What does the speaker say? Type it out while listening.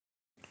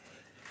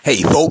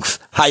Hey folks,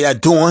 how y'all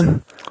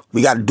doing?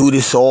 We got to do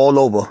this all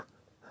over.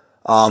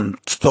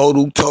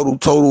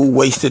 Total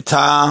waste of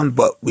time,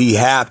 but we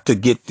have to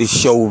get this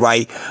show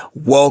right.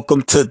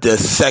 Welcome to the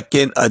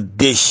second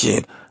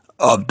edition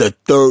of the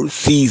third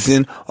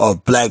season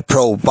of Black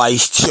Pearl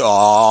Vice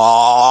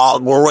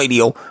Talk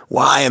Radio.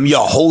 Well, I am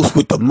your host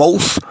with the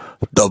most,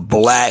 the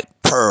Black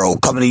Pearl,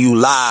 coming to you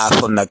live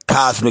from the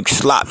Cosmic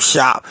Slop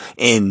Shop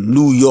in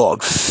New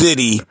York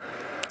City.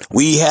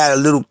 We had a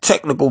little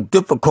technical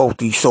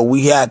difficulty, so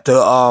we had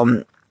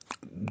to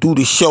do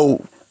the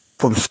show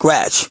from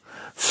scratch.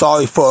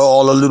 Sorry for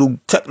all the little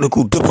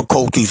technical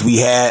difficulties we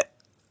had.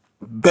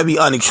 Very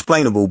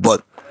unexplainable,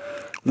 but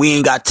we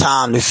ain't got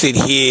time to sit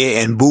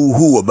here and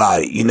boo-hoo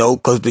about it,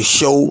 because the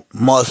show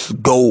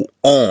must go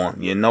on,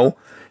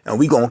 And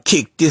we gonna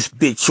kick this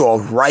bitch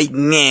off right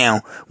now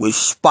with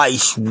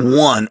Spice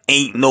One,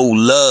 Ain't No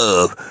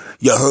Love.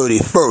 You heard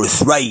it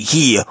first right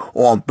here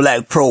on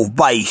Black Pearl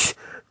Vice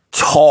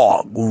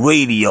Talk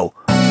Radio.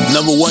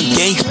 Number one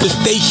gangster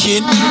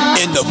station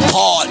in the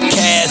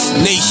podcast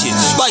nation.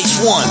 Spice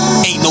One,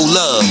 Ain't No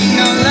Love. Ain't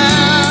no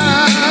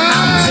love,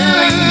 I'm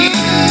telling you.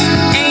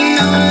 Ain't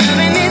no love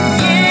in this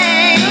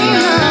game.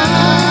 Ain't no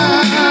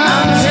love,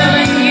 I'm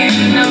telling you.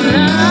 Ain't no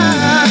love.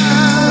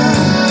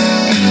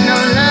 Ain't no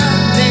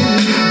love in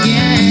this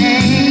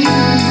game.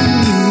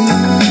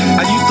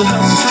 I used to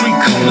hustle street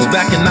corners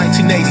back in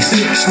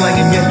 1986,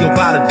 slanging yayo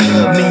by the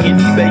dub, me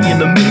and eBay in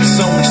the mix,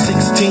 only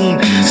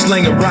 16,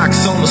 slinging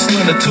rocks on the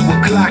slender 2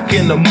 o'clock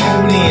in the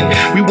morning.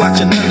 We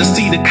watching under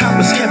see the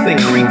coppers kept their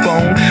creep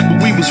on, but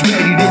we was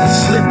ready, didn't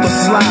slip or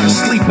slide or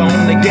sleep on.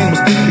 The game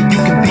was different, you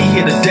can be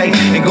here today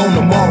and go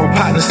tomorrow,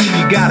 partner. See,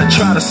 you gotta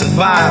try to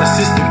survive. The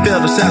system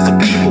failed us as a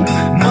people.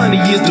 Money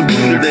is the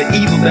root of the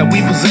evil that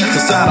we possess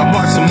inside our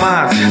hearts and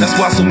minds. That's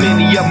why so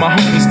many of my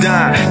homies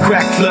dying.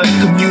 Crack flooded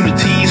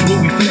communities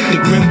will reflect the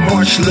grim,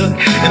 harsh look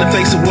in the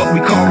face of what we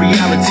call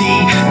reality.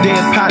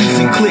 Dead bodies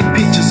and click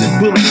pictures and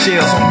bullet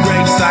shells on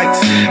grave sites.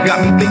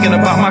 Got me thinking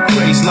about my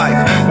crazy life.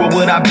 What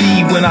would I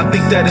be when I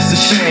think that it's a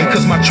shame?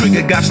 Cause my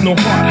trigger got no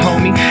heart,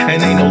 homie,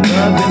 and ain't no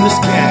love in this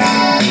game.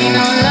 Ain't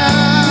no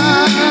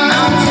love,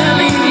 I'm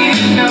telling you.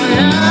 Ain't no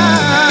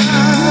love.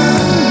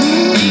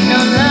 Ain't no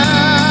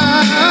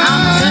love,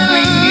 I'm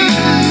telling you.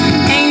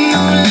 Ain't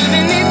no love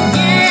in this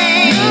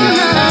game. Ain't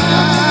no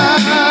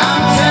love,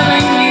 I'm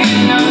telling you.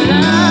 Ain't no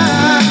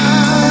love.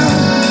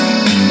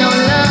 Ain't no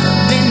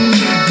love in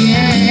this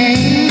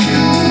game.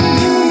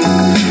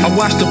 I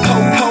watched the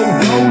po-po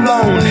roll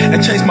on and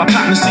chase my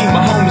partner, see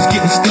my homies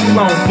getting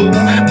stolen, fool.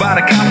 By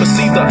the coppers,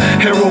 see the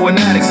heroin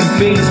addicts and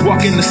fiends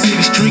walking the city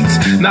streets,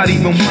 not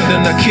even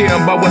wondering or caring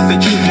about what their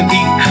children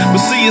eat.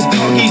 But see, it's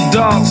dog eat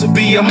dog, so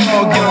be a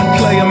hog, young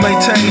player,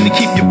 maintain to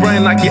keep your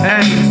brain like you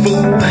ain't,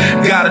 fool.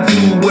 Gotta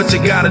do what you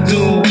gotta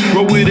do,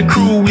 roll with the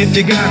crew if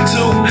you got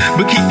to,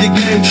 but keep your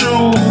game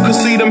true. Cause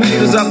see them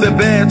haters out there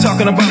bad,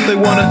 talking about they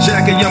wanna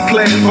jack a young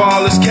player for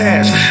all his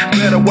cash.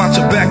 Better watch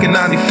your back in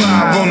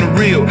 95 on the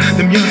real.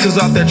 Them youngsters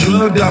off that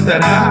drugged, off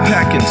that high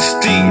packing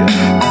steel.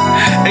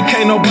 And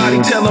can't nobody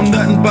tell them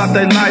nothing about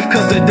their life,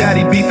 cause their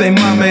daddy beat their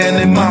mama and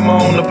their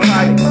mama on the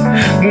pipe.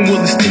 When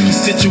will the sticky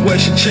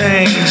situation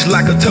change?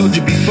 Like I told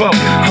you before,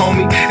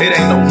 homie, it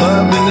ain't no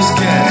love in this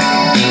game.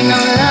 Ain't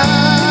no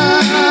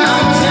love,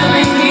 I'm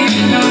telling you.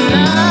 Ain't no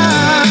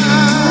love.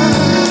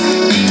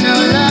 Ain't no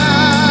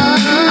love,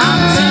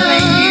 I'm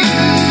telling you.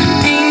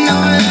 Ain't no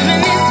love in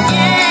this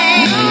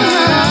game. Ain't no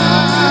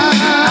love,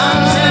 I'm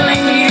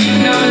telling you.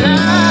 Ain't no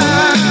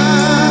love.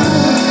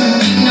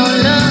 Ain't no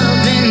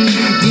love in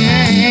this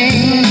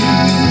game.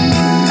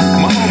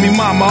 My homie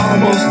mama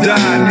almost died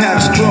and had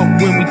a stroke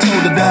when we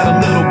told her that a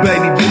little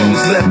baby boy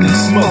was left in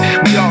smoke.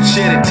 We all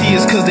shedded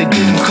tears cause they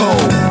did him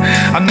cold.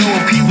 I know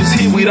if he was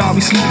here we'd all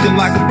be smoking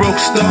like a broke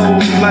stove.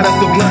 Light up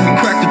the blunt and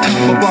crack the top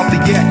up off the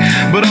yak.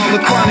 But all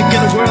the chronic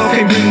in the world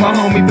can't bring my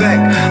homie back.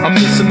 I'm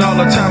missing all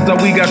the times that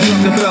we got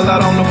drunk and fell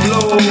out on the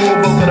floor.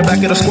 Both in the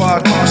back of the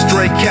squad car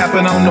straight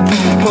capping on the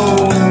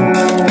pole.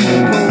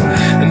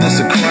 And it's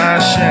a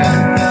crying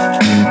shame.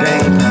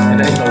 Damn,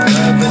 it ain't no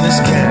love in this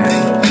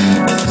game.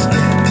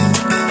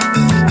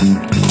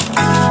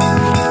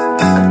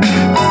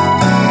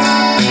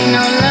 Ain't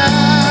no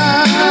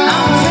love,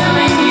 I'm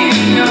telling you.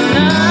 Ain't no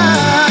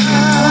love,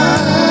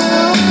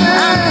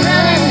 I'm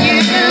telling you.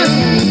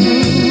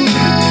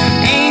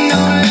 Ain't no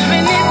love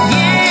in this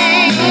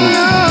game.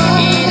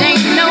 It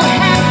ain't no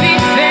happy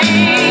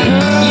thing.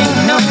 You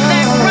know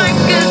that right,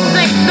 'cause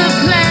ain't the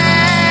plan.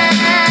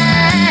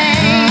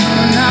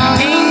 No,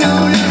 ain't no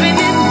love in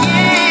this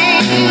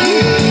game.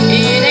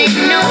 It ain't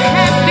no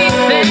happy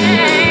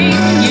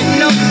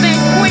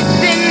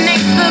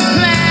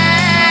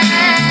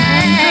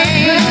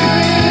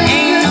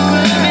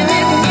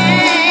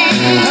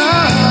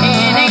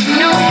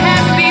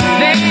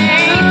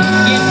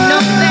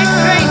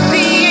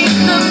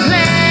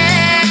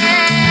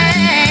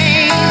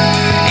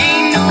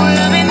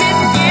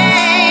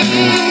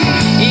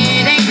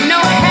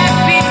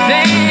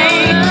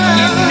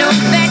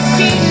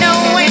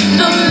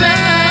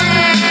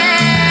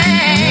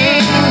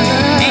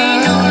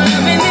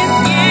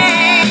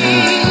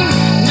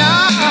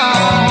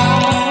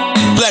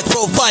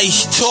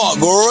Vice Talk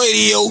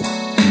Radio,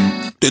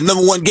 the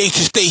number one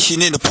gangster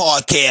station in the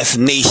podcast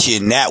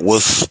nation. That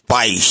was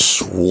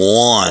Spice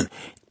One.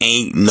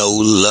 Ain't no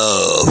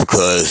love,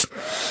 cause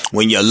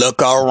when you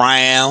look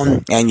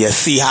around and you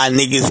see how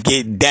niggas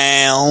get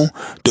down,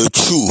 the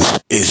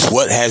truth is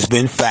what has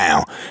been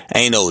found.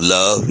 Ain't no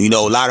love. You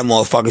know, a lot of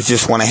motherfuckers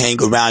just want to hang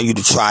around you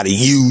to try to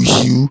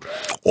use you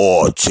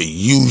or to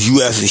use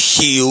you as a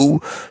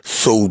shield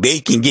so they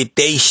can get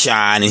they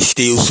shine and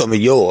steal some of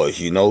yours,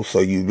 you know.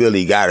 So you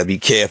really gotta be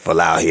careful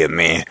out here,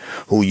 man,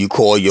 who you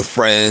call your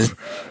friends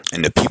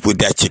and the people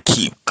that you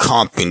keep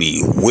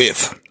company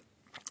with.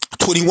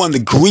 21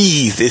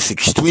 degrees. It's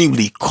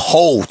extremely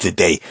cold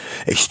today.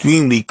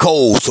 Extremely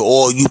cold. So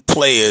all you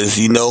players,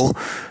 you know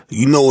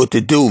what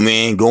to do,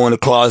 man. Go in the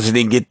closet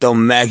and get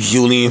them Max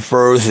Julian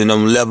furs and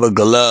them leather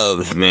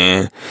gloves,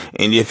 man.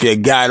 And if you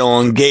got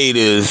on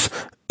gaiters,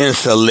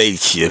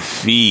 insulate your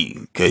feet,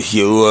 cause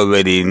you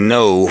already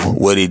know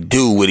what it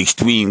do with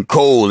extreme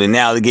cold and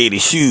alligator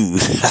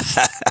shoes.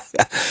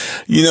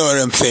 You know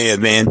what I'm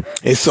saying, man?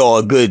 It's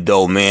all good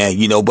though, man.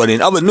 You know, but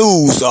in other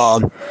news,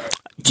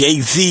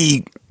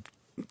 Jay-Z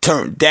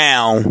turned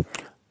down.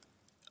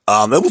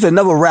 There was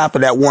another rapper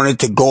that wanted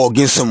to go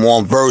against him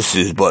on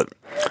verses, but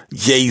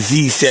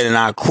Jay-Z said, and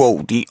I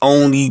quote, "The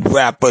only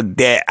rapper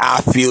that I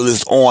feel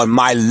is on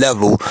my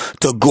level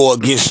to go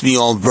against me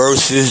on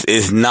verses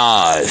is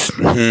Nas."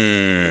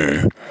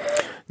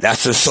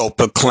 That's a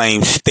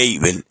self-proclaimed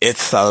statement.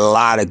 It's a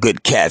lot of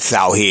good cats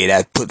out here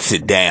that puts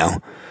it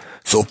down.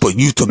 So for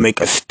you to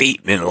make a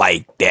statement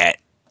like that,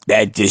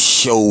 that just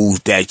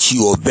shows that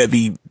you are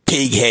very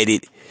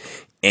pig-headed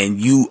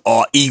and you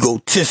are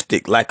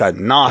egotistic like a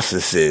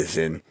narcissist,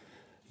 and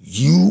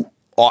you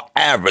are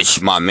average,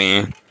 my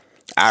man.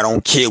 I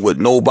don't care what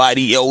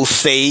nobody else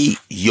say,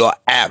 you're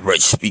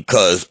average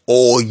because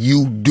all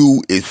you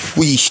do is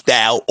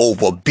freestyle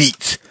over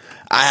beats.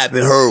 I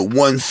haven't heard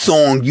one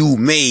song you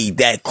made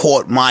that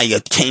caught my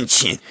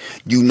attention.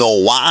 You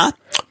know why?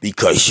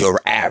 Because you're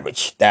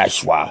average.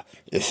 That's why.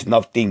 There's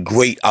nothing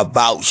great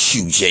about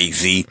you,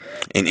 Jay-Z.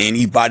 And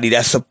anybody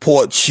that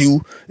supports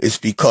you is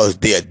because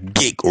they're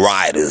dick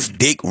riders.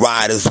 Dick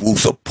riders will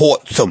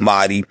support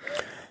somebody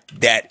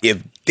that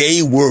if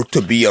they were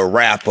to be a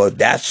rapper,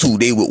 that's who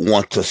they would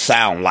want to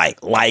sound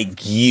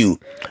like you.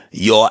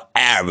 You're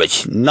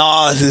average.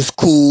 Nas is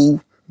cool,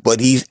 but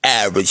he's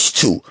average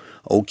too.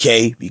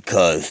 Okay?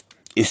 Because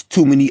it's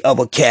too many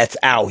other cats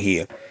out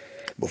here.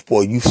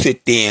 Before you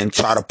sit there and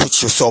try to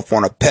put yourself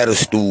on a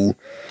pedestal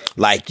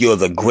like you're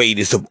the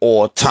greatest of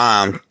all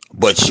time,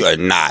 but you're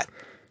not.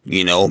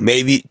 You know,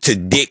 maybe to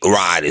dick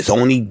riders,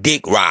 only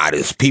dick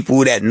riders,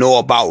 people that know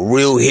about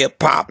real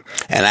hip hop,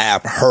 and I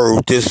have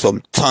heard this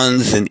from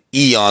tons and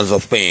eons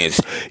of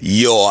fans.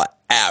 You're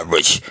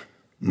average.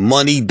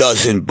 Money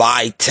doesn't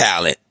buy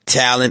talent.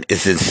 Talent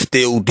is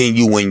instilled in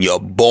you when you're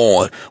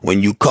born.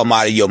 When you come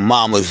out of your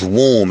mama's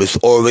womb, it's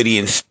already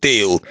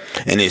instilled,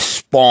 and it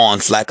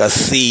spawns like a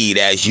seed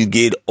as you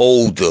get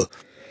older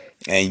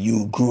and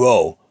you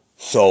grow.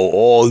 So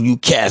all you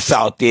cats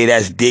out there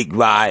that's dick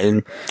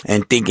riding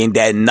and thinking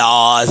that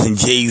Nas and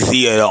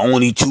Jay-Z are the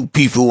only two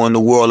people in the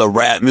world of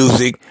rap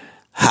music,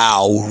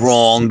 how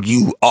wrong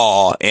you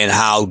are and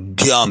how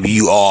dumb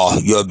you are.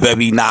 You're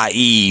very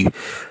naive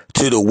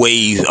to the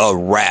ways of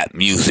rap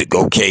music,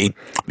 okay?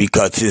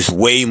 Because there's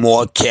way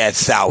more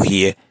cats out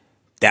here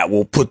that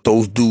will put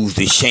those dudes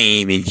to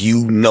shame, and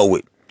you know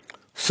it.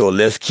 So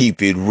let's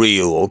keep it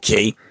real,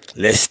 okay?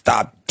 Let's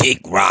stop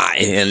dick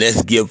riding and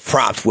let's give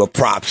props where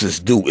props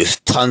is due. It's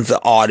tons of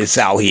artists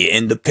out here,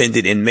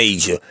 independent and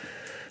major,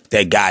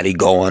 that got it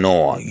going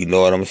on. You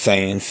know what I'm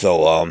saying?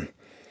 So,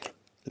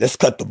 let's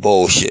cut the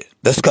bullshit.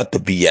 Let's cut the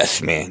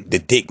BS, man. The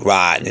dick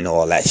riding and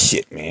all that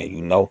shit, man,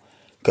 you know?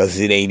 Because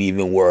it ain't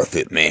even worth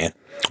it, man.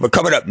 But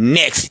coming up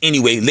next,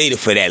 anyway, later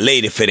for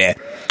that,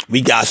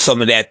 we got some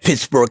of that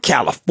Pittsburgh,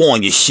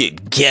 California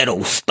shit,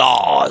 Ghetto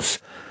Stars.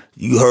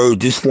 You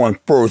heard this one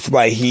first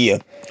right here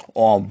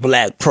on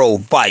Black Pro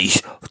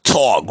Vice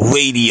Talk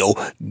Radio.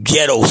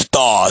 Ghetto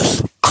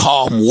Stars,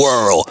 Calm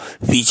World,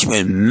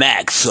 featuring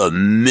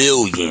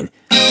Maximilian.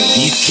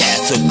 These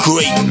cats are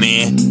great,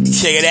 man.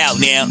 Check it out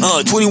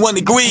now. 21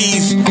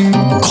 degrees,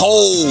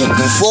 cold,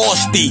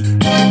 frosty.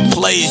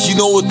 Players, you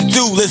know what to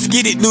do. Let's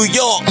get it, New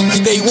York.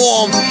 Stay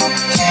warm.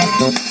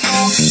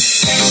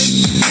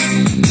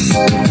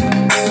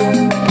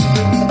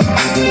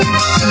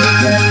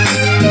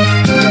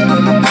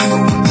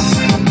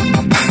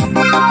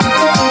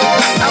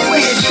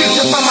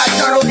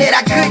 That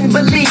I couldn't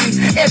believe.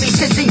 Ever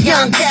since a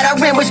young cat, I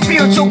ran with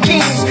spiritual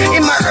kings.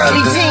 In my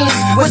early teens,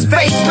 was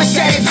faced with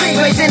shattered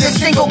dreams. Raised in a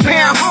single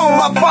parent home,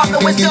 my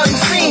father was seldom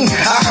seen.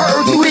 I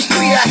heard through the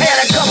street, I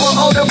had a couple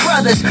older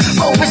brothers.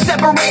 Both were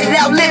separated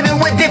out, living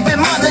with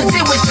different mothers.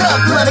 It was tough,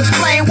 blood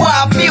explain why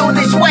I feel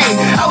this way.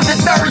 I was the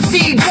third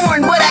seed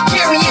born, but I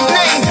carry his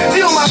name.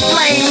 Feel my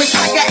flame, it's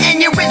like an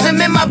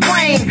aneurysm in my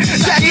brain.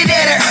 Drafted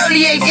at an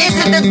early age,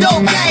 into the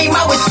dope game.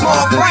 I was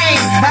small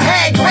brain, I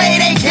had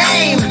grade A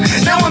game.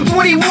 Now I'm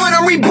 21,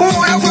 I'm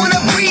reborn, I wanna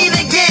breathe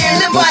again.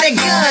 Live by the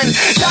gun,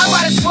 die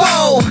by the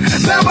swole.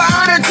 Bound by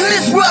honor to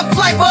this world. Rough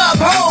life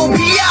uphold,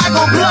 P.I.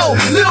 gon' blow.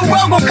 Lil'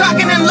 Rogo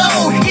cocking and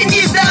low.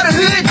 Indians out of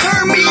hood,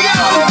 turn me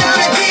out. Down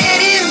a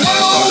dead end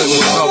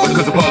road.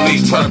 Because the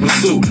police try to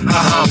pursue.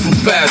 I'm too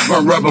fast,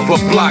 run rubber for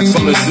blocks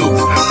on the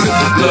deuce.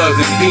 Pistols, gloves,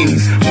 and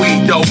beanies.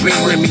 Weed, dope,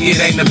 and Remy, it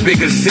ain't the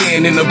biggest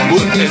sin in the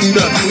book that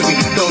stuck with me.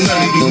 Don't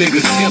none of you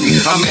niggas kill me.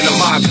 I'm in the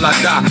mob till I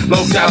die.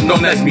 Low down,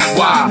 don't ask me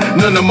why.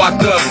 None of my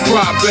thugs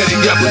cry, better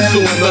yet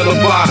pursue another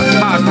bar.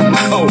 Eyes from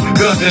the cold,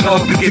 guns and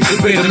all to get the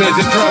Benjamins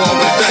and turn on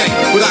the thing.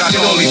 But I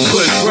can only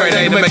push straight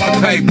A to make the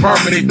pay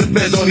permanent. The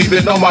feds don't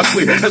even know my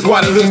clique. That's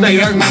why the hood stay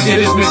hurting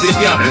shit. It's Mr.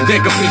 Young.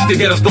 Jacob bitch to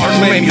get a Starch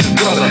Mania's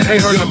brother.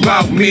 Ain't heard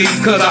about me,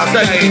 cause I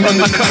stay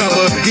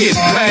undercover, get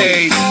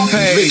paid.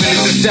 Living in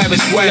the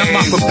savage way, I'm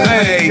out for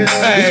pay.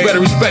 You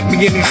better respect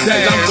me in these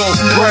days. I'm gon'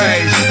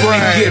 spray,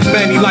 and get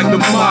many like the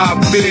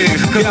mob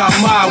is. Cause I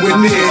mob with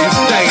niggas,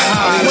 stay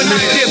high. When I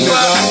dip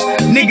up,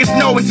 niggas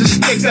know it's a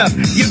stick up.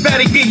 You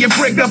better get your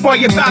brick up or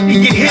you're about to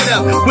get hit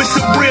up with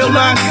some real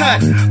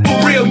uncut. For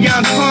real,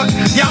 young punk.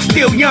 Y'all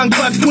still young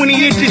bucks, 20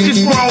 inches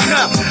just grown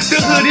up. The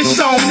hood is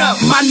sewn up,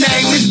 my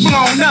name is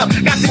blown up.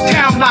 Got the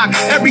town locked,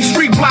 every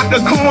street block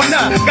a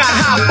corner. Got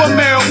hot for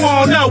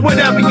marijuana,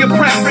 whatever your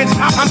preference.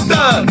 I'm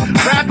thug,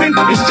 rapping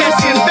is just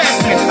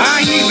investment.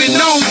 I ain't even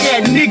known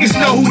yet, niggas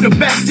know who the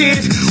best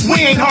is. We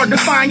ain't hard to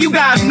find, you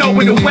guys know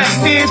where the West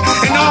is.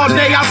 And all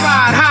day I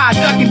ride high,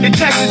 ducking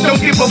detectives.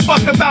 Don't give a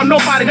fuck about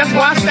nobody, that's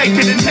why I stay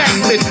to the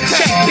next list.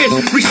 Check this,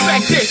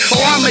 respect it,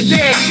 or I'm a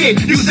dead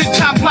shit. Use a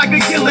chop like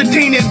a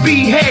guillotine and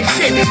behead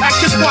shit.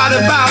 Ask your squad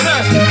about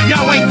us,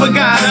 y'all ain't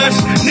forgot us.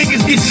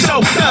 Niggas get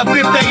choked up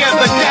if they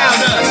ever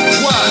doubt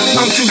us. What?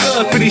 I'm too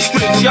good for these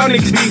streets, y'all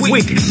niggas be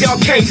weak. Y'all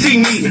can't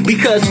see me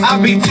because I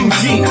be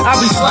 2G. I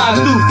be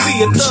sliding through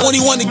fear.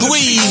 21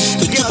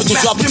 degrees, the temperature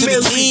dropping to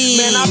the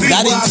teens.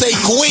 I didn't say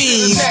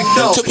Queens,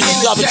 the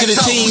temperature dropping to the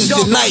teens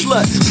tonight.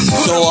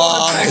 So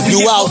if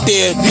you out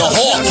there, the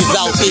Hawk is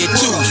out there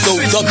too. So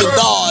duck and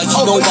dodge,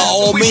 you know, by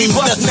all means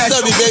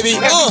necessary, baby.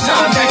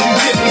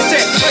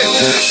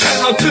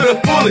 Pedal to the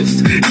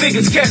fullest.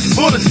 Niggas catch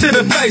bullets to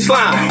the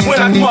baseline. When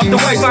I come off the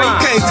waistline, you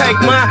can't take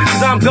mine,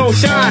 cause I'm gon'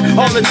 shine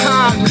all the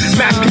time.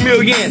 Max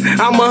Chameleon,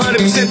 I'm 100%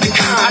 the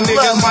kind. I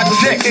love my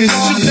jet and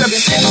shoot up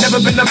shit. Never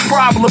been a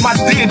problem. I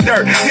did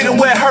dirt, hit him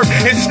where it hurt,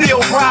 and still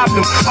robbed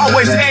him.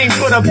 Always aim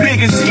for the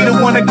biggest, he the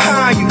one to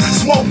con you.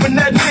 Smoke from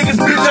that niggas,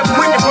 bitch, I'm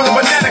bringing from the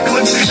banana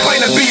clips.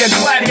 Claim to be a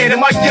gladiator,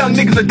 my young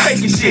niggas are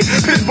taking shit.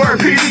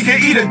 Pittsburgh PD can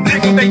eat a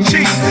dick with they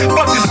cheeks.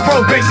 Fuck this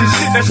probation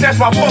shit, that's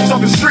my folks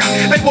off the street.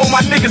 They want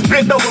my niggas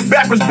bent over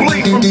backwards,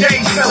 bleed from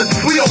gauge fellas.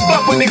 We don't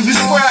fuck with niggas, we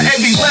swear our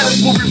every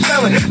letters will be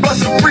repellent.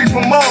 Bustin' free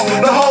from all,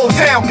 the whole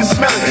town can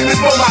smell it. This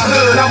for my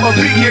hood, I'ma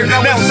be here,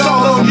 now it's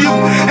all on you.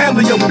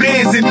 Handle your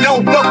bins and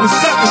don't fuck with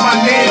suckers, my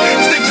man.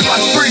 Stick to my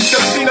street, so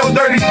see no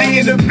dirty D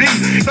in the beat.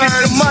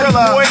 Third money,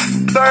 boy.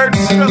 Third,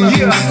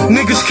 yeah.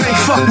 Niggas can't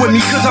fuck with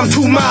me cause I'm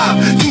too mob,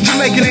 too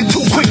Jamaican and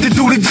too quick to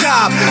do the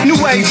job. New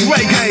age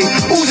reggae,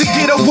 Uzi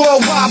get a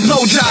worldwide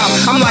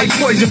blowjob. I'm like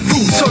poison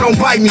fruit, so don't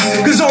bite me,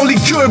 cause only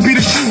cure be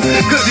the shoot.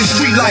 Cause it's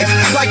street life,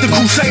 like the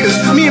Crusaders.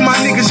 Me and my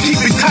niggas keep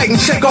it tight and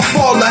check off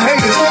all the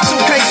haters. So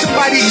can't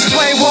somebody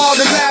explain where all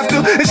the laughter?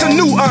 It's a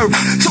new earth,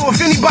 so if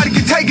anybody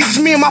can take it, it's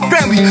me and my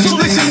family. So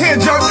listen here,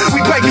 jerk,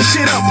 we breaking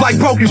shit up like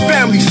broken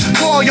families.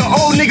 For all your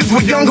old niggas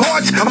with young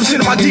hearts, I'm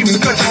sending my demons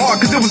to cut your heart,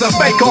 cause it was a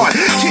fake heart.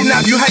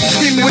 Kidnap you, hate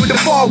screaming with the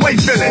far away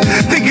feeling.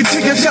 Thinking to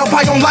yourself,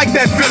 I don't like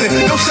that feeling.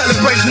 No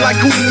celebration like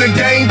cool in the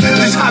game.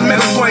 This hot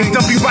metal swing,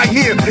 dump you right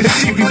here and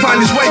see if you find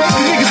his way.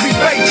 The niggas be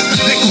fake.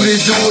 Liquid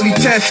is the only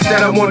test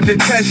that I want to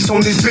test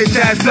on this bitch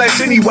ass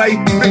flesh anyway.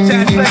 Bitch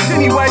ass flesh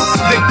anyway.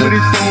 Liquid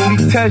is the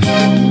only test.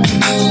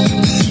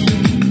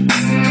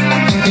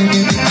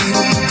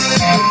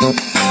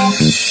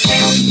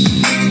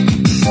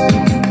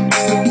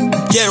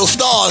 Ghetto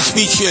Stars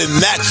featuring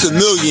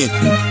Maximilian,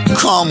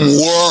 Come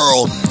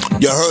World.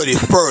 You heard it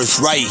first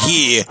right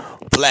here.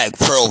 Black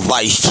Pearl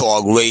Vice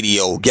Talk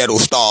Radio. Ghetto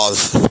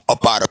Stars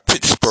up out of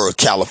Pittsburgh,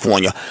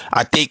 California.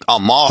 I think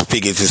Ma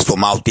Figures is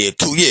from out there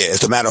too. Yeah,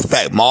 as a matter of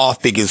fact, Ma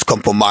Figures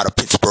come from out of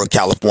Pittsburgh,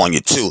 California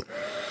too.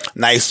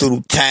 Nice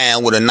little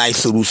town with a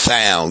nice little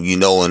sound, you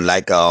know, and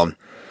like I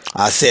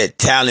said,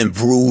 talent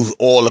brews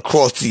all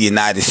across the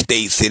United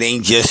States. It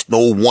ain't just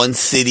no one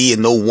city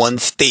and no one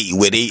state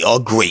where they are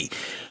great.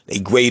 They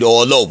great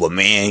all over,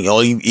 man. You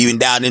know, even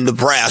down in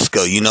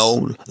Nebraska, you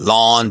know,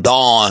 Lon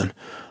Don.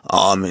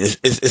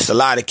 It's a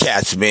lot of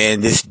cats,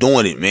 man, just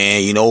doing it,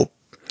 man. You know,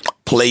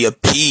 Player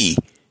P,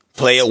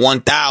 Player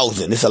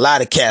 1000. There's a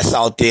lot of cats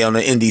out there on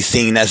the indie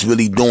scene that's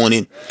really doing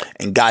it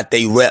and got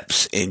they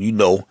reps and, you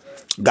know,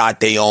 got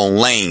their own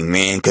lane,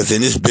 man. Cause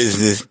in this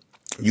business,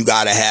 you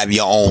gotta have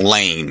your own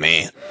lane,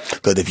 man.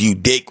 Cause if you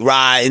dick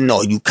riding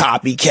or you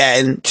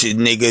copycatting to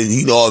niggas,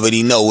 you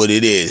already know what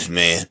it is,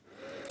 man.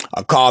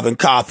 A carbon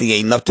copy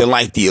ain't nothing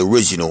like the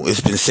original. It's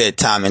been said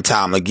time and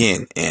time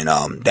again, and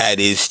that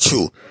is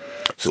true.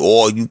 So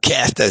all you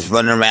cats that's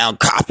running around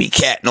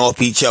copycatting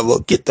off each other,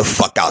 get the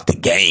fuck out the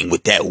game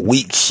with that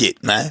weak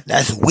shit, man.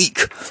 That's weak.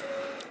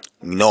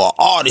 You know, an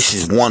artist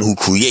is one who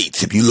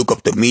creates. If you look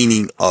up the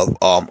meaning of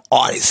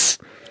artist,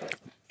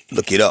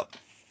 look it up.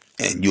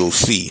 and you'll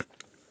see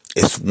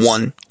it's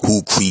one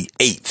who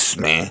creates,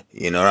 man.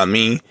 You know what I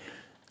mean?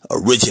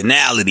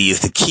 Originality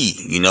is the key.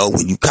 You know,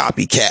 when you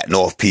copycatting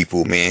off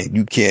people, man,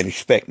 you can't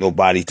expect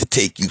nobody to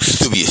take you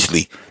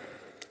seriously.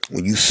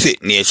 When you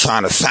sitting there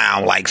trying to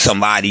sound like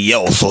somebody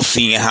else or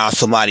seeing how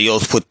somebody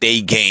else put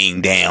their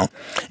game down,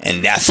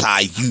 and that's how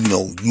you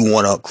know you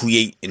want to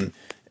create and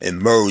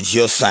merge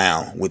your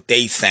sound with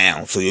their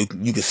sound so you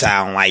can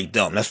sound like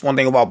them. That's one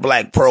thing about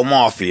Black Pearl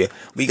Mafia.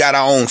 We got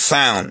our own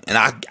sound, and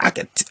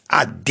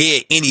I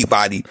dare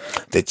anybody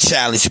to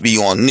challenge me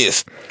on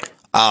this.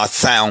 Our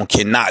sound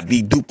cannot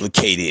be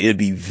duplicated. It'll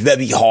be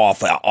very hard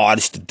for our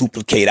artists to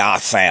duplicate our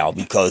sound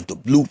because the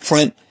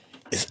blueprint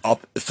is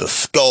up. It's a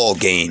skull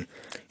game.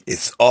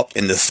 It's up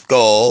in the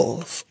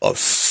skulls of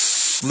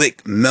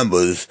slick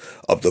members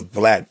of the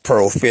Black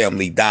Pearl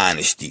family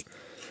dynasty.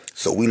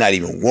 So we're not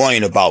even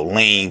worrying about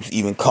lames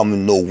even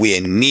coming nowhere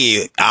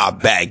near our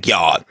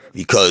backyard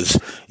because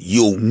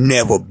you'll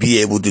never be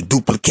able to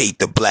duplicate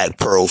the Black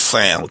Pearl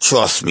sound.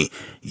 Trust me.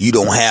 You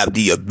don't have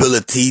the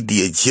ability,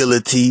 the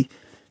agility.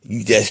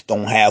 You just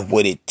don't have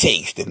what it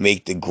takes to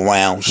make the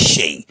ground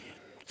shake.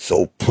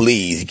 So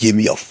please give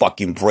me a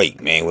fucking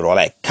break, man, with all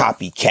that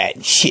copycat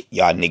and shit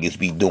y'all niggas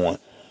be doing.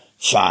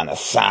 Trying to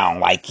sound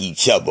like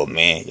each other,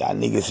 man. Y'all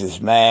niggas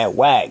is mad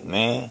whack,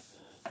 man.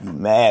 You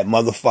mad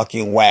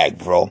motherfucking whack,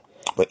 bro.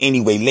 But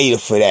anyway, later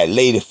for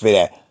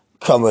that.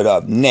 Coming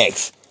up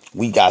next,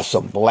 we got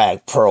some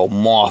Black Pearl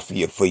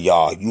Mafia for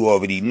y'all. You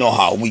already know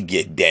how we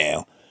get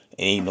down.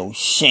 Ain't no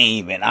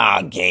shame in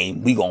our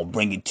game. We gonna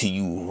bring it to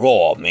you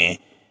raw, man.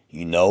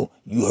 You know,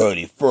 you heard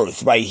it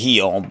first right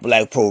here on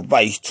Black Pearl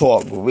Vice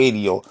Talk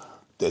Radio,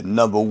 the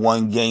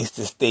 #1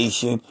 gangster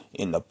station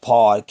in the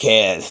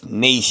podcast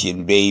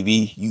nation,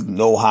 baby. You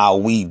know how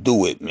we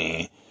do it,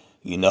 man.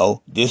 You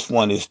know, this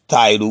one is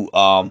titled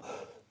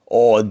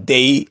All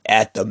Day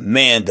at the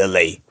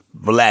Mandalay.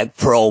 Black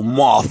Pearl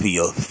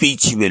Mafia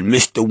featuring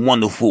Mr.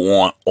 Wonderful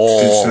on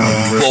all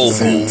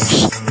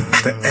vocals.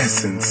 The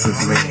essence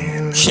of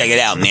man. Check it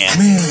out now.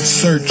 Man in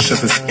search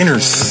of his inner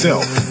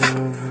self.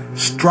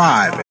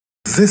 Strive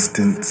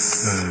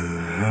existence.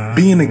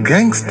 Being a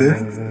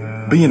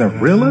gangster, being a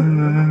realer,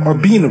 or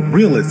being a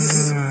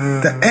realist.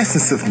 The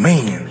essence of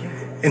man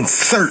in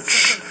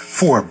search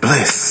for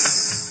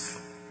bliss.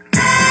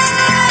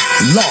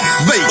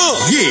 Las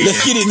Vegas, yeah.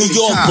 Let's get it, New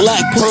York.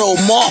 Black Pearl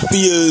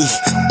Mafias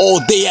all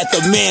day at the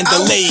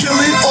Mandalay,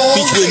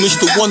 featuring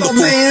Mr. Wonderful.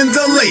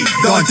 Mandalay,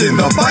 dodging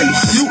the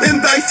bites,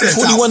 shooting dice.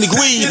 21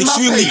 degrees,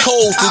 extremely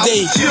cold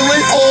today.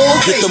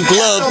 Get them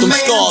gloves, them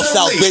scarves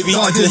out, baby.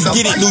 Let's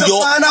get it, New York.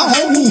 Find a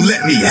home who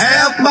let me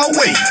have my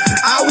way.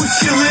 I was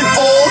chilling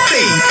all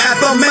day at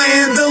the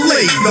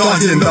Mandalay,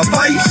 dodging the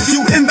bites,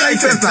 shooting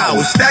dice as I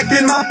was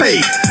stacking my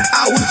pay.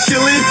 I was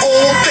chilling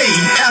all day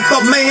at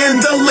the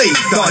Mandalay,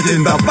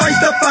 dodging the bites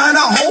to find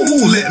a home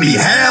who let me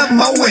have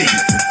my way.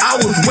 I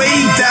was way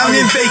down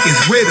in Vegas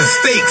where the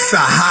stakes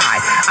are high.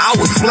 I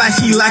was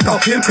flashy like a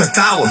pimp cause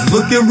I was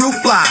looking real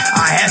fly.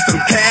 I had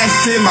some cash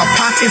in my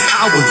pockets,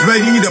 I was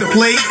ready to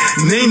play.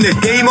 Name the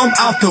game, I'm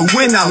out to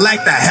win, I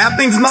like to have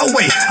things my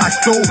way. I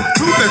stole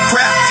through the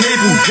crap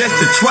table just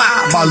to try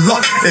my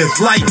luck. It's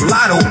like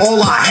lotto, all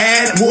I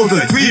had was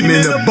a dream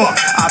in the buck.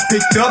 I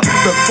picked up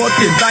the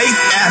fucking dice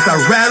as I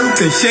rattled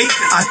and shake.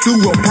 I threw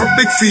a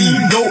perfect seed,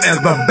 low as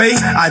the bay.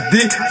 I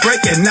did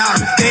break and now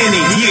I'm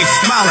standing here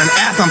smiling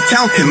as I'm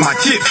counting my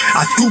chips.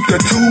 I scooped a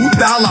 $2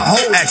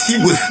 hoe as she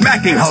was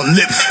smacking her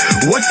lips.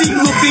 Was she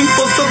looking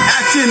for some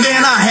action?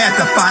 Then I had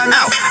to find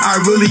out. I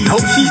really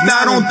hope she's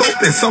not on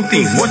dope and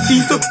something's what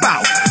she's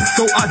about.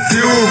 So I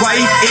zero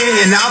right in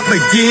and I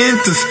begin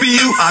to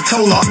spill. I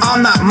told her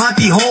I'm not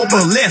Monty Hall,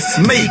 but let's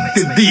make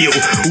the deal.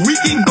 We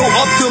can go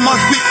up to my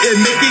suite and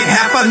make it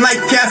half a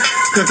nightcap,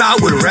 cause I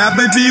would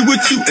rather be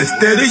with you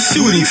instead of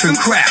shooting some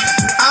crap.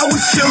 I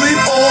was chilling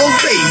all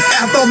day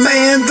at the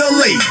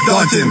Mandalay,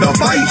 dodging the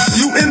bites,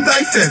 shooting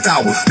dice as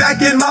I was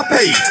stacking my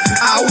pay.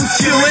 I was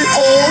chilling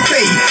all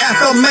day at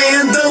the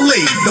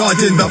Mandalay,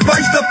 dodging the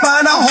bites to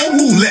find a home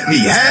who let me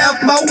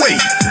have my way.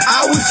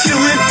 I was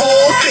chilling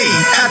all day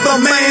at the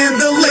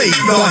Mandalay,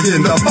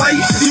 dodging the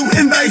bites,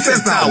 shooting dice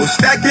as I was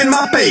stacking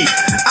my pay.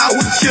 I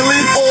was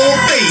chilling all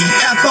day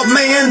at the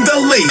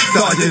Mandalay,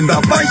 dodging the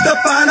bites to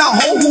find a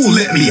home who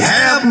let me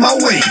have my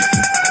way.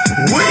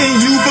 Wouldn't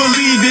you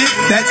believe it?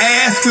 That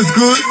ass was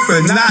good,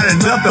 but not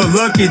enough to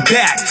look it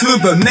back to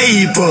the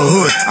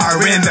neighborhood. I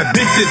ran the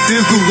bitch at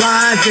Sizzle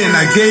lines and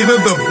I gave her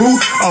the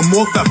boot. I'm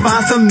off to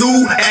find some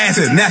new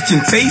ass and matching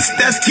face,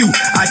 that's cute.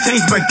 I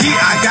changed my gear,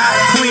 I got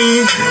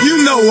clean, you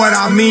know what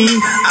I mean.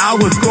 I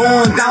was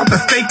going down to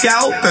stake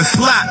out the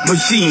slot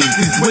machine.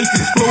 This waist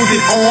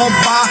exploded on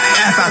by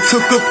as I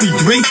took a free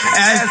drink.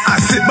 As I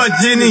sipped my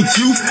gin and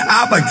juice,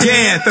 I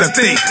began to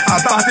think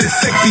about this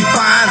sexy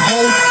fine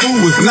hoe who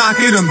was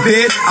knocking them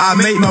dead, I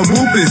made my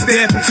move and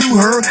stepped to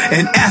her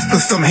and asked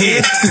for some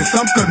head. Since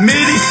I'm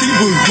committed, she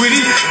was with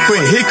it.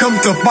 But here comes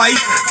the fight,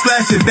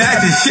 flashing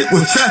bags and shit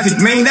was traffic.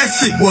 Man, that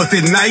shit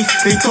wasn't nice.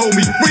 They told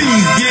me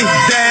freeze, get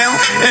down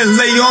and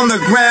lay on the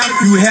ground.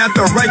 You have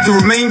the right to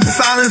remain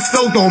silent,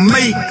 so don't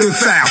make the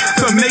sound.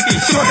 So making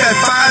sure that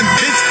fine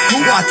bitch who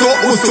I thought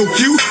was so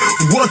cute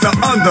was an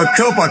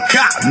undercover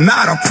cop,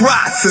 not a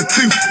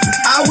prostitute.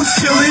 I was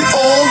chilling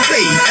all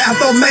day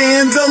after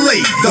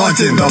Mandalay,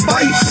 dodging the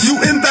fight,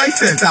 shooting dice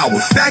as I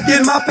was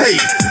stacking my pay.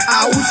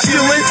 I was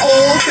chilling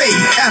all day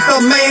after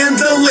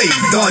Mandalay,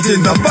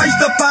 dodging the fights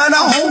to find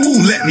a home who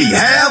let me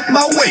have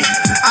my way.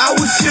 I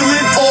was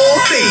chilling all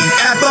day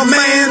after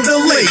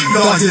Mandalay,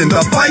 dodging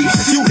the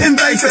fights, shooting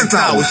dice as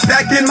I was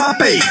stacking my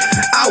pay.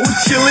 I was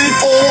chilling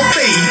all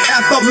day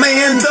after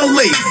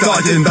Mandalay,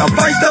 dodging the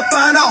fights to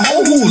find a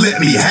home who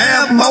let me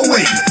have my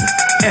way.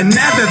 And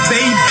now the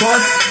day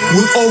bus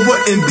was over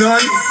and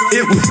done,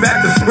 it was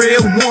back to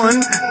square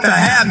one to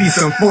have me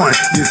some fun.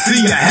 You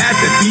see, I had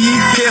to be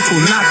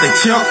careful not to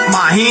chump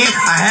my hand.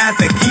 I had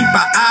to keep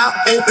my eye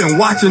open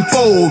watching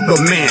for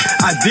the man.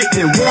 I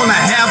didn't want to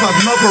have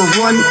another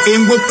run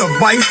in with the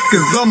vice,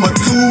 cause I'm a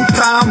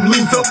two-time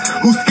loser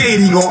who's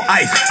skating on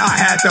ice. I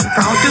had to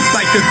pound just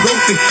like a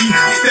ghost and keep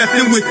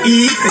stepping with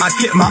ease. I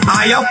kept my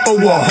eye out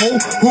for a hoe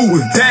who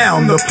was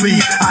down to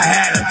please. I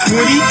had a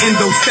 20 in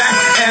those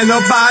sacks and a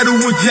bottle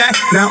of Jack.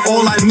 Now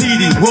all I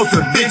needed was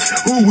a bitch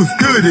who was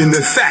good in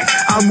the sack.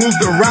 I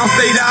moved around,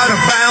 stayed out of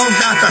bounds,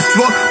 got the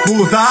struck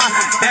bullseye,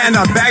 and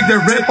I bagged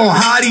the rip on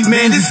Hottie.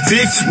 Man, this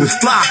bitch was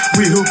fly.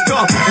 We hooked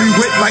up, we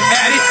went right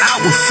at it. I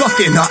was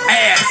sucking her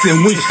ass,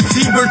 and when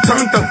she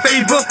returned the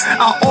favor,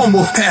 I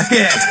almost passed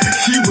gas.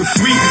 She was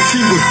sweet, she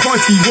was fun,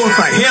 she was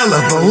a hell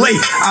of a lay.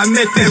 I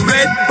met that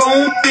red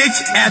bone bitch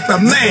at the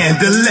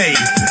Mandalay.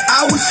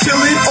 I was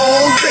chilling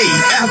all day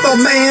after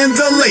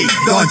Mandalay,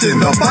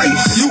 dodging the fight,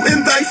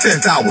 shooting dice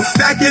as I was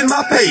stacking my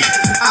pay.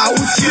 I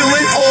was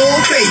chilling all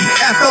day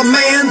after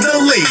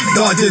Mandalay,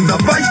 dodging the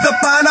fights to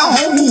find a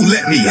home who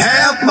let me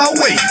have my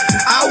way.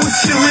 I was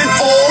chilling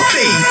all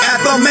day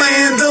after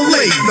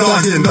Mandalay,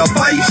 dodging the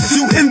fights,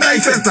 shooting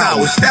dice as I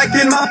was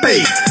stacking my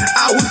pay.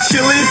 I was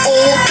chilling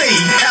all day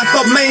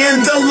after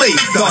Mandalay,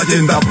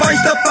 dodging the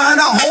fights to find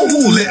a home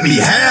who let me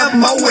have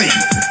my way.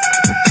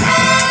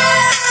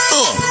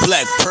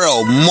 Black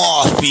Pearl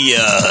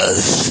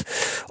Mafias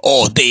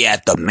all day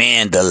at the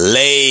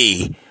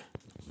Mandalay.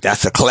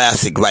 That's a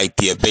classic right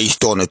there,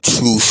 based on a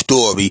true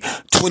story.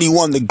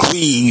 21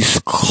 degrees,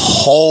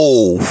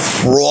 cold,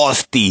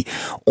 frosty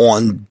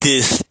on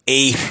this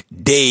 8th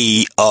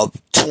day of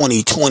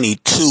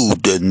 2022,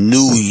 the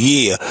new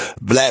year.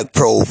 Black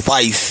Pearl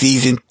Vice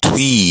Season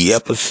 3,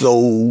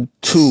 Episode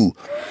 2.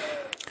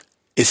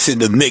 It's in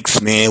the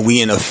mix, man.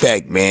 We in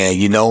effect, man.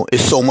 You know,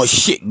 it's so much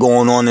shit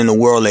going on in the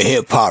world of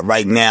hip hop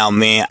right now,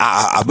 man.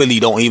 I really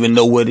don't even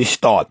know where to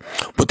start.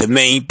 But the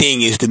main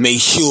thing is to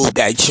make sure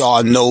that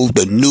y'all know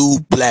the new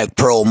Black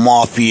Pearl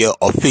Mafia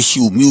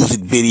official music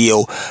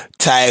video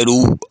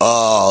titled,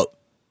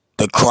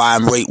 The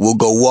Crime Rate Will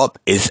Go Up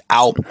is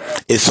out.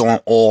 It's on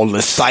all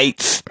the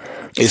sites.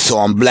 It's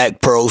on Black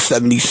Pearl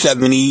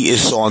 7070.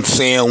 It's on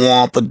San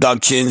Juan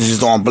Productions.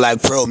 It's on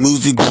Black Pearl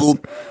Music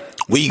Group.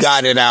 We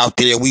got it out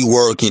there, we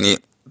working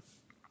it,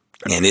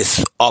 and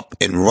it's up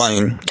and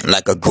running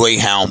like a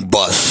Greyhound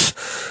bus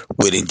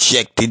with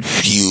injected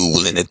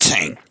fuel in the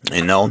tank,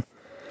 you know.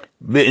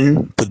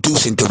 Written,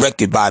 produced, and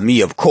directed by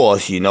me, of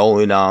course, you know,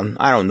 and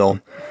I don't know.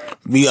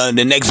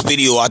 The next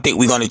video, I think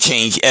we're gonna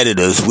change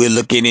editors. We're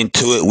looking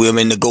into it. We're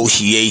in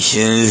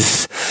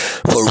negotiations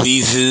for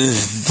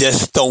reasons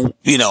just don't,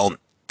 you know,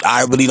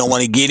 I really don't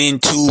want to get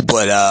into,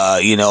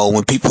 but you know,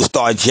 when people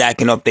start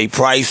jacking up their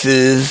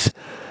prices,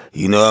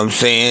 you know what I'm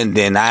saying?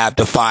 Then I have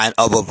to find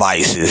other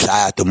vices. I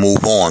have to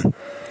move on.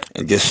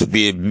 And just to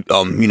be,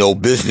 you know,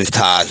 business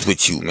ties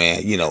with you,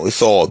 man. You know,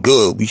 it's all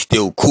good. We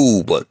still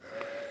cool, but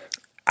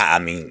I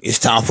mean, it's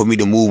time for me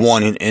to move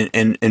on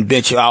and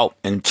venture out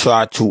and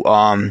try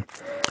to,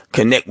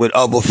 connect with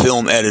other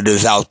film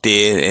editors out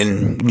there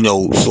and, you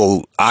know,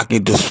 so I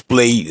can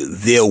display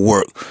their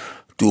work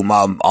through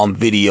my,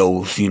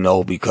 videos, you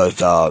know,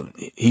 because,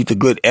 he's a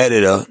good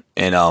editor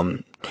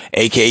and,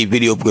 AKA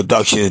Video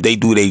Productions, they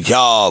do their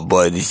job,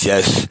 but it's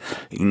just,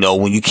 you know,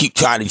 when you keep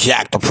trying to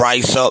jack the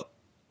price up,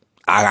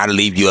 I gotta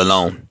leave you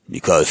alone,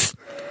 because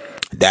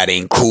that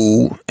ain't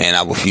cool, and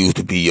I refuse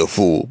to be your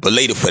fool. But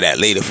later for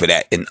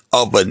that. In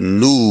other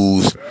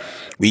news,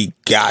 we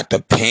got the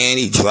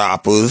Panty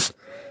Droppers.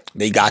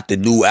 They got the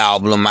new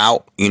album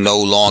out, you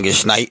know,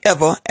 Longest Night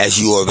Ever, as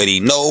you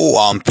already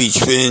know,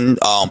 featuring,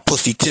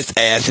 Pussy, Tits,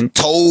 Ass, and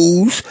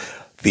Toes,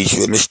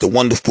 featuring Mr.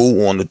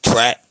 Wonderful on the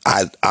track.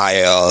 I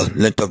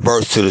lent a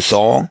verse to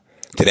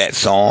that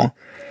song.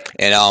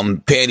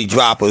 And, Panty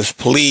Droppers,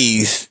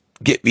 please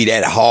get me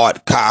that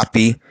hard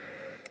copy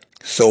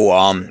so,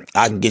 I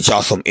can get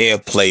y'all some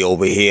airplay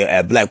over here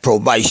at Black Pro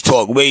Vice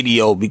Talk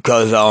Radio,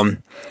 because,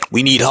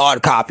 we need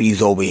hard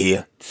copies over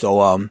here. So,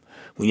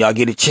 when y'all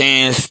get a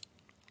chance,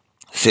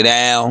 sit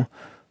down,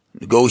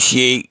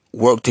 negotiate,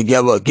 work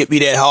together. Get me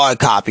that hard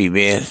copy,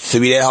 man.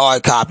 Send me that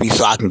hard copy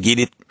so I can get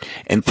it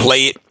and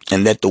play it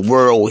and let the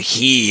world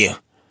hear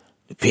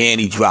the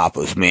Panty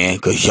Droppers, man.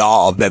 Cause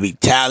y'all are very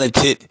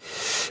talented.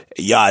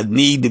 Y'all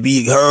need to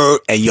be heard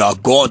and y'all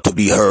going to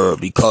be heard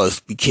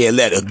because we can't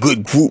let a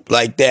good group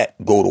like that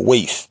go to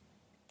waste.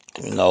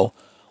 You know,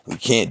 we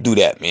can't do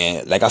that,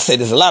 man. Like I said,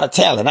 there's a lot of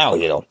talent out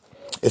here, though.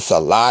 It's a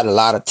lot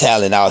of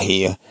talent out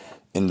here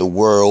in the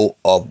world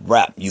of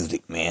rap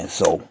music, man.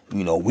 So,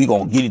 you know, we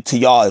gonna get it to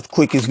y'all as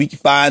quick as we can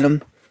find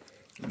them.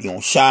 We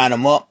gonna shine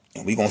them up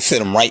and we gonna set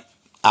them right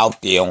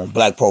out there on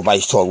Black Pro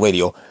Vice Talk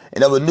Radio.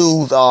 In other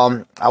news,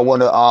 I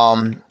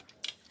wanna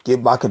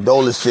give my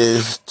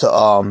condolences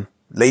to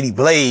Lady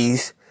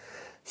Blaze.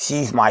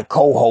 She's my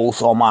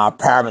co-host on my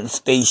parent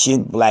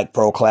station, Black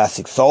Pro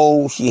Classic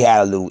Soul. She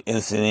had a little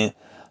incident,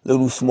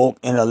 little smoke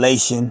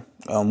inhalation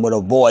with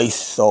her voice,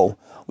 so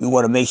we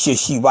want to make sure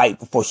she right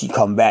before she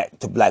come back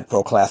to Black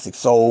Pro Classic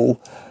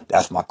Soul.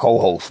 That's my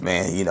co-host,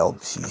 man. You know,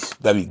 she's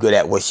very good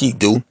at what she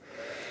do.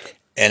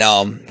 And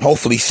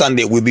hopefully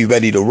Sunday we'll be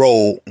ready to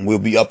roll. And we'll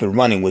be up and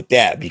running with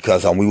that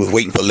because we was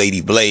waiting for Lady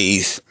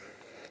Blaze,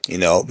 you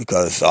know,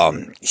 because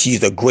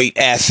she's a great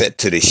asset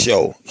to the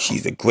show.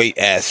 She's a great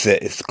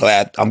asset.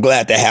 I'm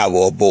glad to have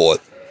her aboard.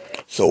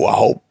 So I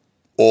hope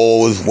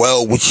all is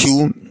well with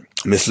you,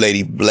 Miss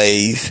Lady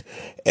Blaze,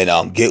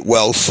 and get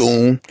well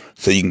soon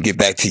so you can get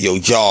back to your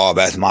job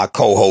as my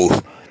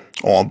co-host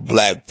on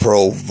Black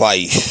Pro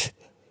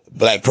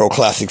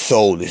Classic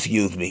Soul,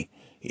 excuse me.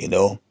 You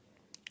know,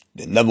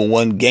 the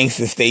 #1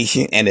 gangster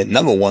station and the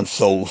 #1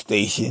 soul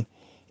station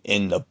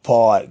in the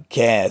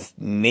podcast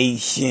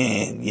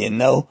nation, you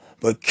know.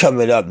 But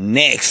coming up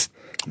next,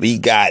 we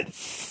got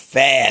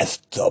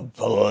Fast to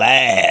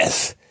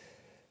Blast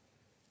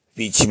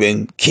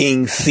featuring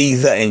King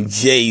Caesar and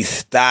Jay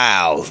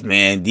Styles,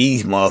 man.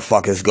 These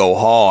motherfuckers go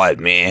hard,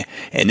 man.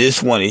 And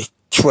this one is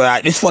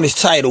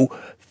titled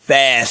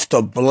Fast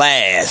to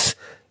Blast.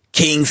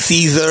 King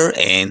Caesar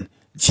and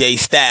Jay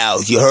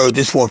Styles. You heard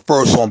this one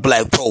first on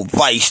Black Pro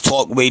Vice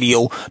Talk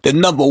Radio, the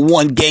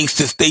 #1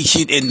 gangster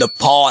station in the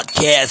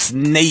podcast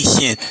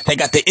nation. They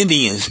got the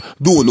Indians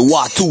doing the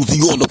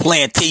Watusi on the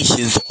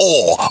plantations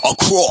all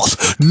across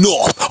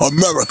North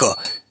America.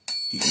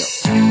 You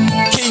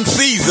know, King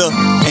Caesar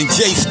and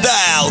Jay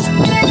Styles,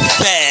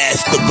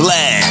 Fast to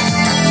Blast.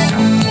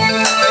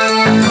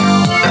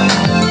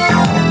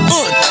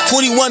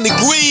 21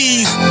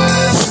 degrees,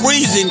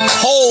 freezing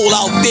cold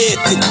out there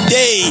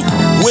today.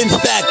 Wind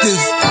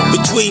factors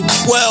between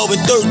 12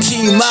 and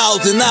 13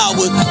 miles an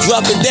hour,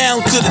 dropping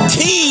down to the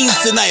teens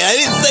tonight. I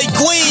didn't say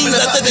queens,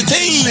 I said the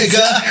teens.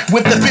 Nigga,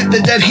 with the fifth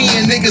of that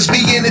hand, niggas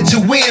be in it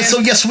to win. So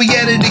yes, we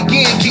at it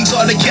again. Kings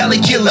are the Cali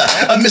killer.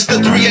 Mr.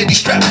 380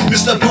 strap,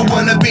 Mr. Put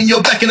one up in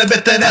your back, and I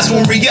bet that ass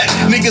won't react.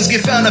 Niggas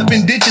get found up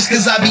in ditches,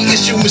 cause I be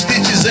issuing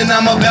stitches. And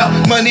I'm about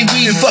money,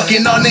 weed, and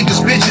fucking all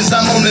niggas bitches.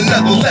 I'm on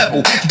another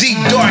level,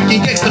 deep, dark, and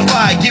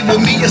gangsta-fied. Get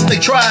with me, yes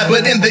they try,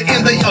 but in the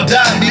end they all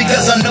die.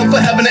 Because I'm known for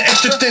having an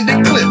extra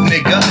extended clip,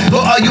 nigga. For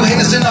all you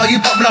haters and all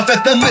you popping off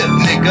at the lip,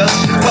 nigga.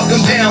 Fuck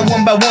them down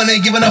one by one,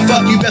 ain't giving a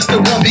fuck, you best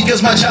to run. Because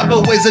my chopper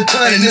weighs a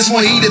ton, and this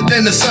one heated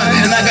than the sun.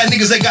 And I got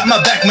niggas that got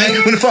my back, man,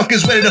 when the funk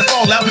is ready to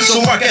fall out.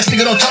 So mark ass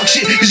nigga don't talk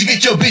shit, cause you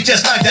get your bitch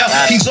ass knocked out.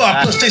 Kings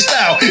R plus J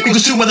Style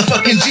equals 2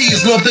 motherfucking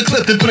G's. Load up the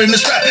clip and put it in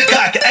the strap.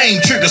 Cock, aim,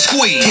 trigger,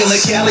 squeeze.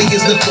 Killer Cali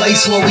is the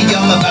place where we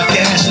all about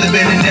cash.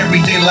 Living in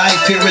everyday life,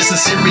 here is a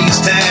serious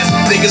task.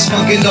 Niggas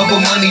funkin'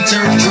 over money,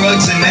 turf,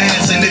 drugs, and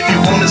ass. And if you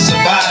wanna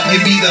survive,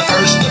 you be the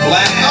first to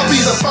blast. I'll be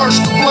the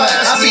first to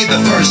blast. I'll be the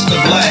first to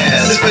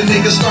blast. If a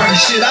nigga starting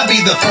shit, I'll be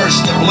the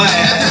first to blast.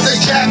 After they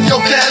jack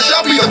your cash,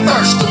 I'll be the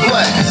first to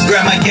blast.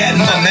 Grab my cat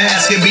and my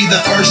mask and be the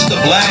first to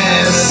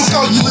blast.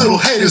 Fuck all you little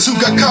haters who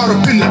got caught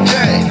up in the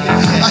game.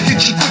 I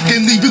hit you quick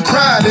and leave you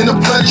crying in a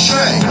bloody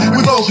shame.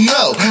 We both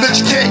know that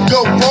you can't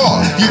go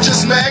wrong. You're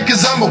just mad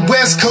cause I'm a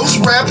West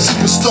Coast rap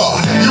superstar.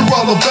 You're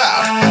all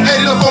about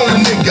hating up on a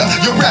nigga.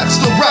 Your raps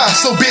the rhyme,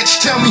 so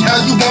bitch tell me how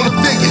you wanna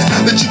figure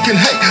that you can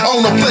hate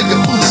on a player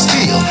full of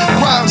skill.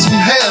 Rhymes from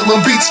hell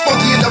and beats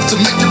funky enough to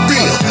make you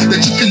feel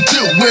that you can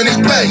do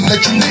anything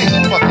that you need.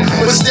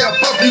 But step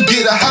up, you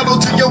get a hollow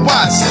to your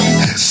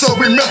YC. So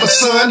remember,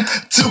 son,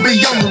 to be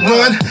on the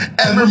run.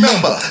 And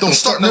remember, don't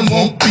start and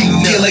won't be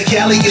none. Killer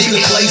Cali is the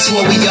place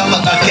where we all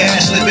about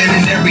cash. Living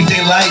in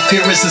everyday life,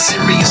 here is a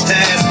serious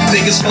task.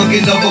 Niggas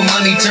funkin' over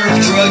money, turf,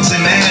 drugs,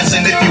 and ass.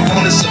 And if you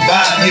wanna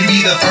survive, you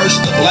be the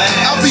first to blast.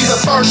 I'll be the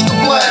first to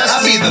blast.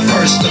 I'll be the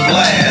first to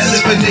blast.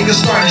 If a nigga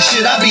starting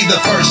shit, I'll be the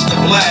first to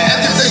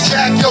blast. If they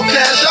jack your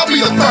cash, I'll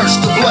be the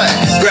first to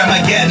blast. Grab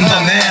my gat and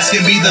my mask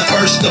and be the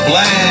first to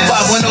blast.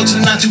 510 to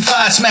the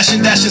 925,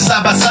 smashing dashes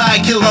side by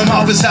side. Kill them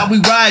off is how we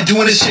ride,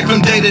 doing this shit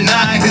from day to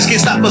night. This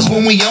can't stop us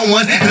when we on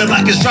one, and the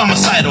block is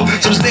dramacidal.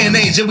 So this day and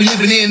age that we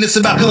living in, it's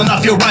about peeling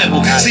off your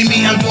rival. See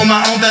me, I'm doing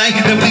my own thing,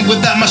 never leave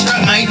without my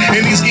strap, man.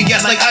 And these get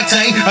gas like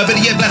octane, I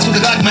better get blast with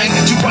the Glock, man.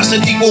 2 cross the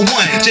D1,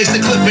 chase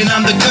the clip and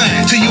I'm the gun.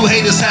 To you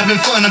haters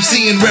having fun, I'm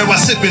seeing rare while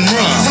sipping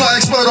rum.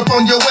 Fly explode up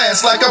on your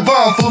ass like a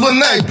bomb full of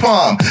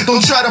napalm.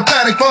 Don't try to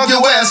panic, fuck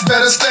your ass,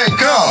 better stay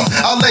calm.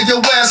 I'll lay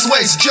your ass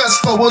waste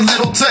just for a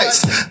little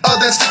taste of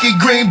that sticky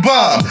green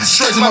bomb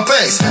straight to my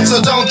face. So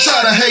don't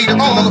try to hate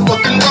on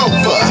motherfucking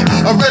Rover.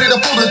 I'm ready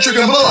to pull the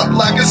trigger and blow up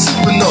like a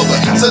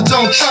supernova. So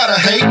don't try to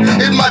hate,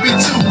 it might be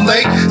too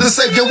late to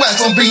save your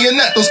ass from being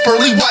at those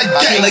pearly white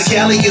gates. Like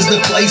Cali is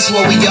the place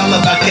where we all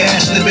about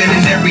cash. Living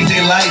in everyday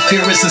life,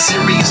 here is a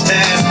serious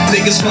task.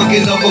 Niggas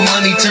fucking over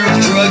money, turf,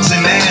 drugs,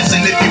 and ass.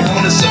 And if you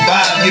wanna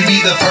survive, you be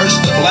the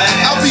first to blast.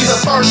 I'll be the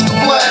first to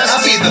blast.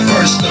 I'll be the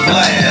first to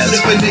blast.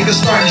 If a nigga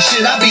starting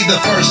shit, I'll be the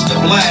first to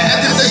blast.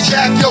 And if they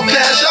jack your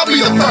cash, I'll be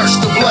the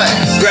first to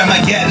blast. Grab my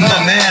gat and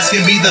my mask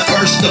and be the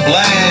first to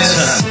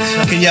blast.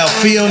 Can y'all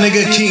feel,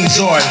 nigga? King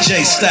Zard,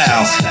 J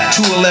Styles,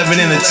 211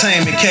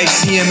 Entertainment,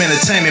 KCM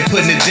Entertainment,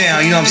 putting it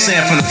down, you know what I'm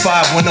saying? From the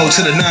 510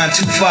 to the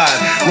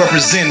 925,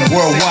 representing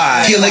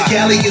worldwide. Killer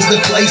Cali is the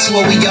place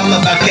where we all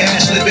about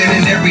cash. Living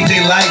in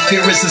everyday life,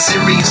 here is a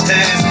serious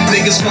task.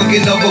 Niggas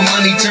fucking over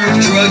money, turf,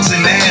 drugs,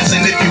 and ass.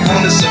 And if you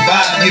wanna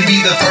survive, you be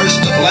the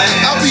first to blast.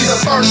 I'll be the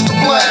first to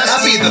blast.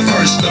 I'll be the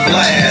first to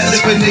blast.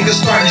 If a nigga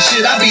starting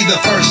shit, I'll be the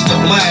first to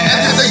blast.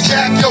 And if they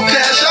jack your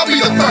cash, I'll be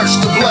the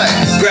first to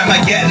blast. Grab my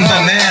gat and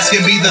my mask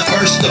and be the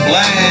first to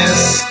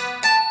blast.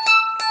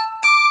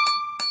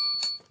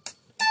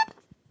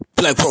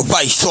 Black Pro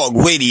Vice Talk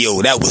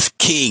Radio, that was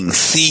King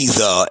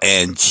Caesar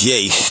and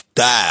J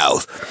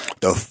Styles.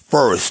 The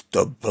first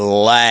to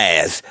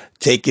blast,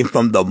 taken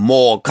from the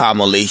More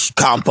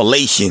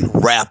compilation,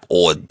 Rap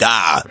or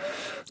Die.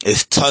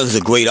 There's tons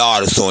of great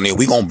artists on there.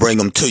 We gonna bring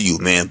them to you,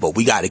 man, but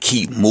we gotta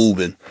keep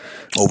moving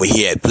over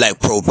here at Black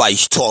Pro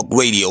Vice Talk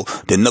Radio,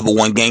 the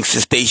 #1 gangster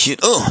station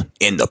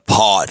in the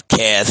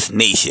podcast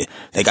nation.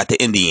 They got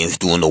the Indians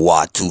doing the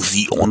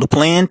Y2Z on the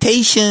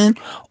plantation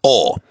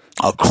or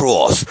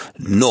across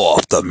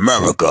North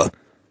America.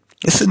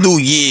 It's a new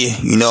year,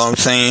 you know what I'm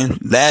saying?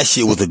 Last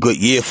year was a good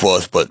year for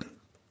us, but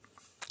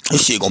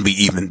this shit gonna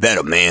be even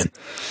better, man.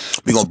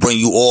 We gonna bring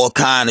you all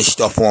kind of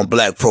stuff on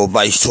Black Pro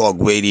Vice Talk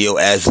Radio,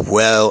 as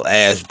well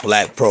as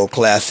Black Pro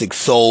Classic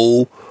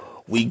Soul.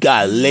 We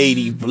got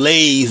Lady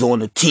Blaze on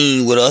the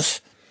team with us.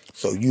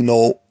 So, you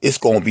know, it's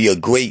gonna be a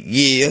great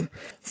year,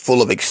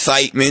 full of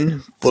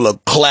excitement, full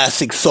of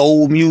classic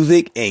soul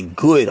music, and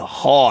good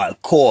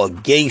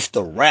hardcore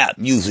gangster rap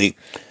music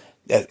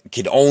that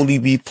can only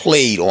be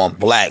played on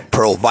Black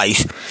Pro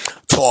Vice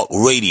Talk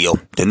Radio,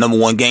 the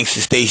 #1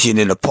 gangster station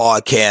in the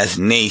podcast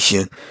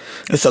nation.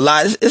 It's a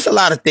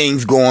lot of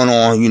things going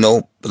on, you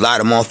know. A lot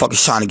of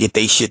motherfuckers trying to get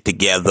their shit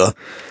together.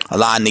 A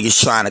lot of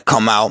niggas trying to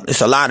come out.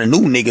 It's a lot of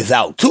new niggas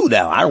out too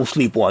now. I don't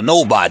sleep on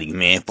nobody,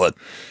 man. But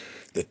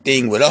the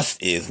thing with us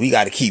is we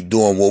got to keep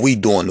doing what we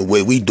doing the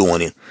way we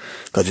doing it.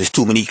 Cause there's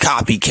too many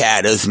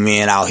copycatters,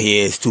 man, out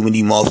here. It's too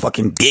many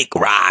motherfucking dick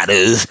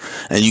riders.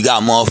 And you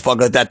got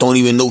motherfuckers that don't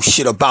even know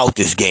shit about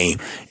this game.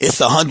 It's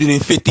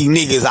 150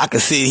 niggas I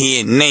can sit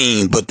here and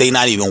name, but they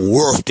not even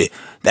worth it.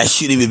 That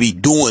shouldn't even be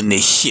doing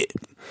this shit.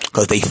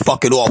 Cause they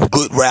fucking off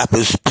good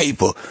rappers'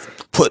 paper,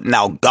 putting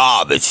out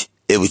garbage.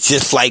 It was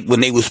just like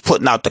when they was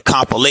putting out the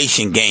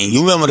compilation game.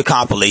 You remember the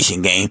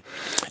compilation game?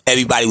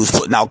 Everybody was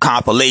putting out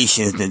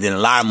compilations, and then a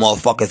lot of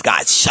motherfuckers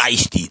got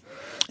shiesty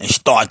and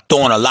start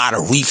throwing a lot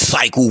of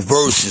recycled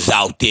verses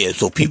out there.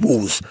 So people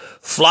was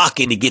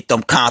flocking to get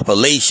them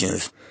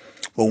compilations.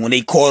 But when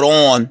they caught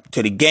on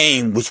to the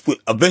game, which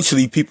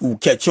eventually people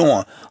would catch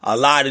on, a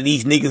lot of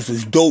these niggas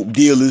was dope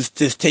dealers,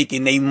 just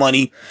taking their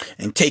money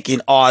and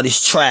taking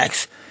artist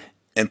tracks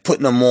and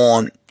putting them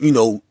on, you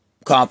know,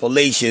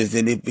 compilations,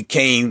 and it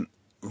became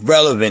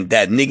relevant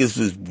that niggas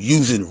was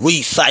using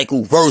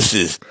recycled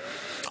verses.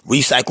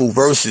 Recycled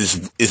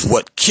verses is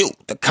what killed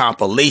the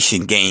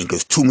compilation game,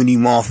 because too many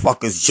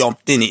motherfuckers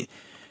jumped in it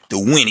to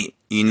win it,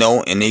 you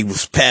know, and they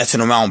was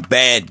passing around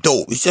bad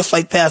dope. It's just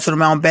like passing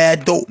around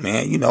bad dope,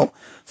 man, you know.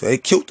 So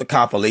it killed the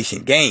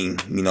compilation game,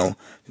 you know.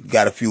 You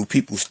got a few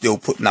people still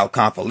putting out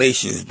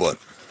compilations, but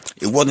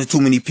it wasn't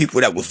too many people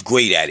that was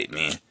great at it,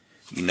 man.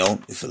 You know,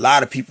 it's a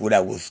lot of people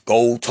that was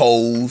gold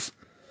toes,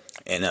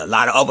 and a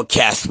lot of other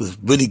cats was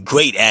really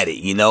great at it,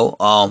 you know.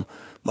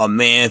 My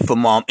man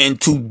from In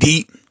Too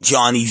Deep,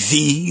 Johnny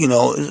Z, you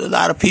know, there's a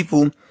lot of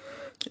people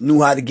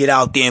knew how to get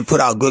out there and put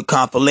out good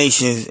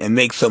compilations and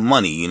make some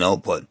money, you know,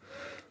 but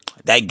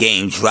that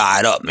game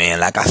dried up, man.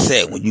 Like I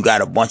said, when you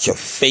got a bunch of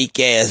fake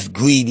ass,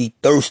 greedy,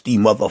 thirsty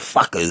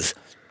motherfuckers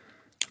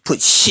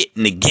put shit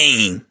in the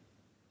game,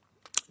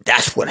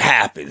 that's what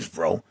happens,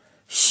 bro.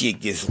 Shit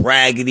gets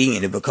raggedy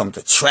and it becomes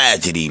a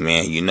tragedy,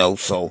 man, you know.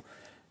 So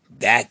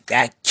that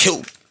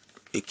killed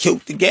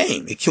the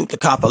game. It killed the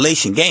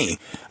compilation game.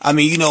 I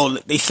mean, you know,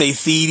 they say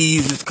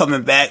CDs is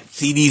coming back.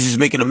 CDs is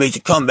making a major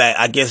comeback.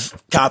 I guess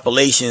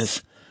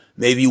compilations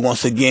maybe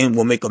once again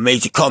will make a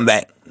major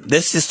comeback.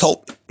 Let's just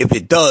hope if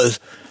it does,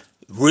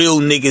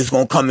 real niggas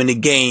gonna come in the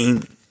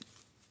game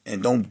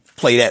and don't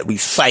play that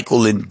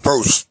recycled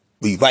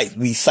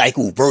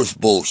verse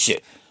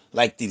bullshit.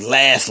 like the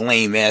last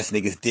lame ass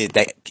niggas did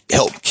that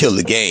helped kill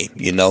the game,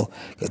 you know?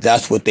 Because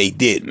that's what they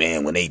did,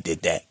 man, when they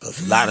did that.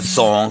 Because a lot of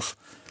songs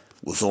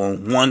was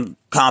on one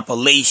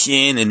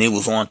compilation and it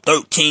was on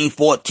 13,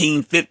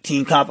 14,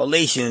 15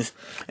 compilations,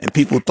 and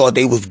people thought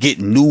they was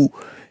getting new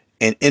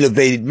and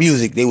innovative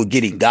music. They were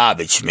getting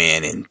garbage,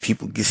 man, and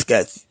people just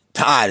got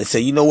tired and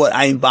said, you know what,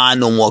 I ain't buying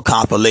no more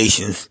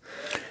compilations.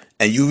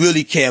 And you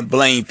really can't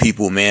blame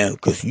people, man,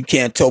 because you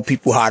can't tell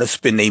people how to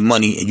spend their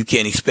money, and you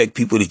can't expect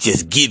people to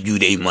just give you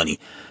their money.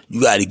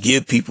 You got to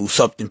give people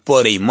something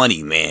for their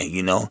money, man,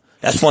 you know.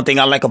 That's one thing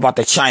I like about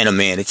the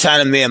Chinaman. The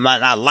Chinaman might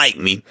not like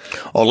me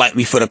or like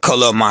me for the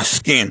color of my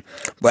skin,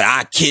 but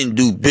I can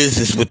do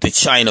business with the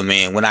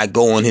Chinaman when I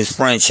go in his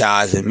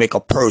franchise and make a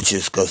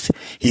purchase, because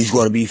he's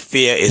going to be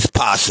fair as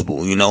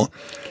possible, you know.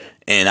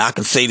 And I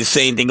can say the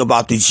same thing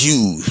about the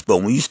Jews, but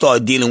when you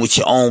start dealing with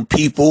your own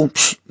people,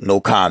 no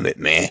comment,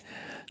 man.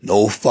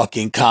 No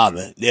fucking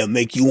comment. They'll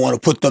make you want to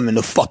put them in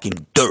the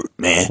fucking dirt,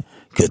 man.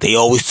 Because they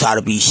always try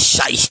to be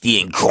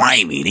shiesty and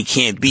grimy. They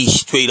can't be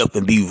straight up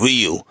and be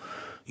real.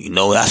 You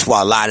know, that's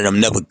why a lot of them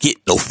never get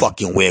no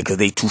fucking where, because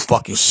they too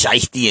fucking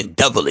shiesty and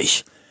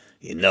devilish.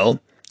 You know?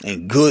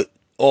 And good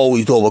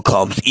always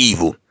overcomes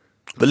evil.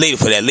 But later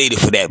for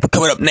that. But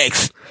coming up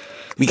next,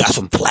 we got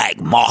some Black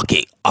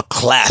Market, a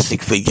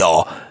classic for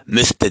y'all.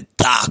 Mr.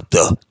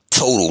 Doctor,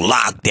 Total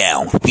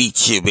Lockdown,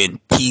 featuring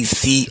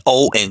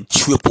PCO and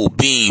Triple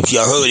Beams. You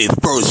heard it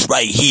first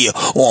right here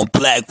on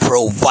Black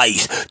Pro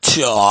Vice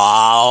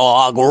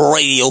Talk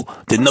Radio,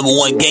 the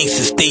 #1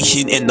 gangster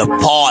station in the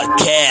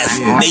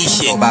podcast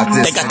nation.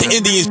 They got the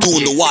Indians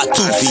doing the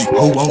Watusi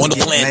on the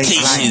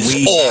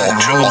plantations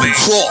all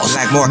across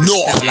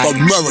North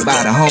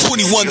America.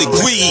 21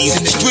 degrees,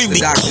 extremely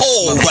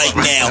cold right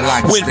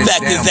now. Wind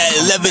factors at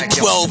 11,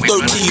 12,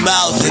 13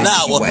 miles an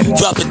hour.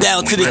 Dropping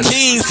down to the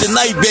teens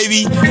tonight,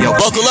 baby.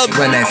 Buckle up.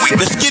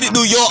 Let's get it,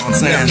 New York.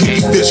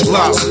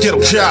 Visualize the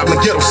ghetto job and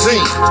the ghetto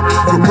scene.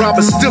 With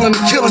robbers stealing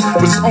and killing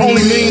was his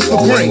only means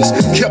for greens.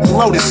 Kept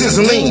loaded,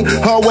 sizzling.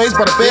 Always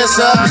by the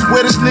bedside is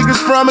where this niggas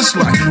from. It's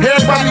like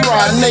everybody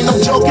riding. Ain't no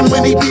joking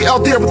when he be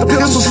out there with the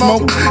pistol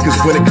smoke. Cause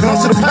when it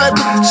comes to the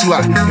paper, it's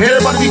like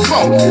everybody be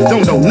phone.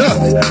 Don't know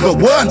nothing. But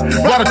what?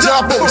 Ride a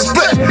job for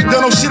respect.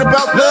 Don't know shit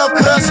about love,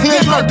 cuz he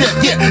ain't learned that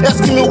yet.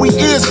 Ask him who he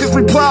is, his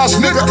replies,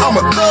 nigga, I'm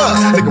a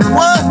thug. Nigga,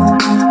 what?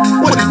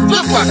 What it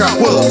look like I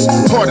was?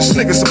 Hardest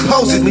nigga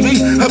supposedly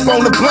up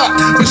on the block.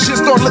 But shit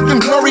started looking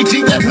blurry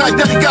deep that night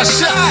that he got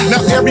shot.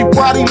 Now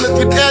everybody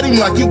looking at him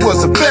like he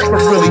was a vet,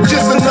 but really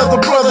just another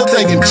brother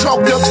they get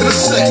chalked up to the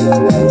set.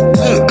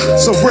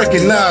 So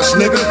recognize,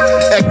 nigga,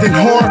 acting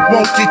hard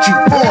won't get you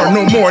far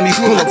no more in these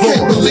boulevards. I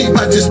can't believe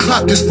I just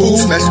popped this fool,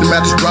 smashed the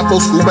mattress, dropped old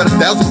school, about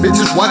 1,000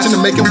 bitches watching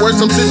to make it worse.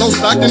 I'm sitting on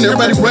Stockton,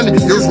 everybody running,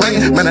 it was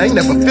raining. Man, I ain't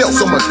never felt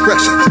so much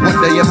pressure. One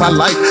day in my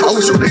life, I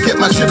wish I would've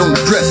kept my shit on the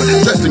dresser,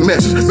 dressing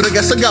messes. But I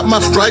guess I got my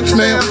stripes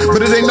now.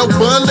 But it ain't no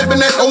fun living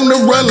that on the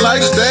run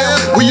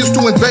lifestyle. We used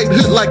to invade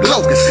hood like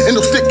locusts, and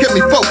no stick kept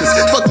me focused.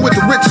 Fucking with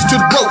the richest to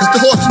the brokest, the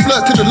horse's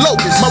blood to the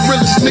locusts. My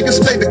realest niggas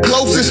stay the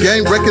closest.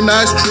 Game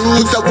recognized true.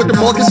 Hooked up with the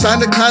market,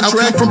 signed a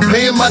contract from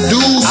paying my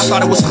dues. I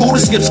thought it was cool to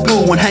skip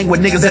school and hang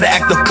with niggas that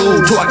act the fool.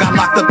 Till I got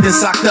locked up then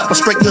socked up. A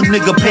straight little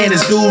nigga paying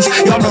his dues.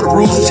 Y'all know the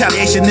rules.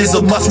 Retaliation is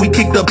a must. We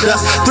kicked up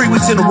dust 3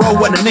 weeks in a row.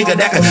 Wasn't a nigga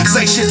that could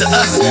say shit to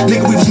us.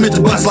 Nigga, we was meant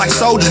to bust like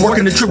soldiers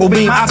working the triple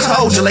beam. I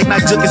told you, late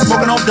night junkie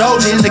smoking on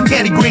Doja in the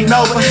candy green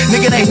Nova.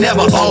 Nigga, it ain't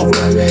never over.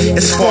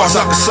 As far as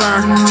I'm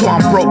concerned, till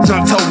I'm broke,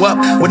 done toe up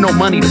with no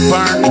money to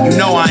burn. And you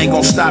know I ain't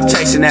gonna stop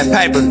chasing that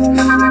paper.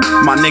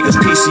 My niggas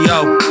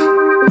PCO.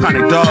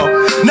 Chronic dog.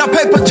 Now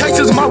paper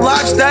chases my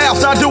lifestyle,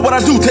 so I do what I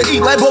do to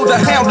eat. Label the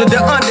hound to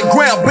the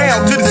underground,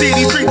 bound to the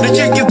city street. The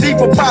shit gets deep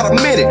about a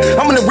minute.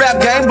 I'm in the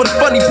rap game, but the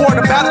funny part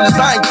about it is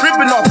I ain't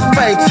tripping off the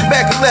fame. Sit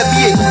back and let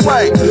me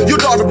explain. Your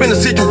daughter been in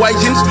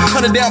situations,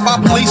 hunted down by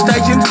police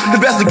stations,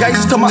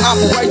 investigations to my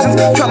operations,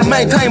 trying to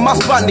maintain my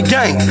spot in the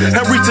game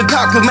and reach the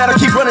top. Cause man, I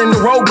keep running the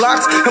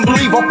roadblocks and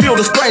believe I feel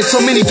the strain. So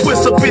many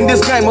twists up in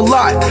this game of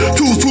life.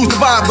 Choose to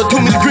survive, but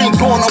too many dreams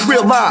going on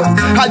real life.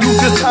 I use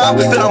this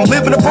time that I'm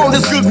living upon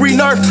this good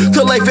green earth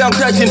to lay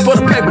foundation for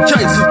the paper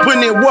chases,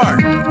 putting in work.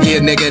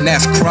 Yeah, nigga, and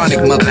that's chronic,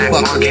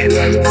 motherfucker.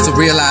 So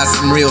realize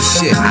some real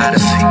shit.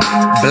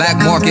 Black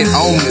Market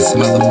own this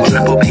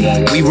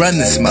motherfucker. We run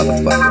this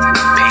motherfucker.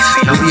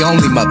 We the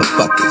only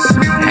motherfuckers.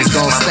 It's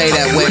gonna stay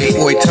that way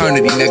for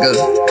eternity, nigga.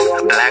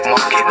 Black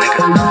Market,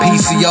 nigga.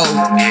 PCO,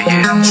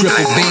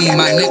 Triple Beam,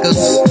 my niggas.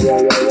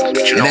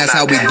 And that's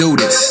how we do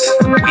this.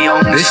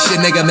 This shit,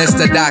 nigga,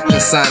 Mr. Doctor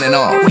signing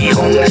off. We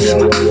own this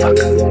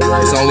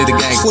motherfucker. It's only the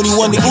gang.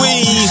 21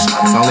 degrees.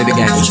 It's only the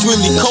gang.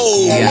 Extremely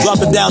cold. Yeah.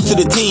 Dropping down to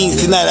the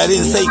teens tonight. I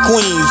didn't say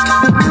Queens.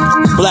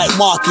 Black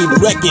Market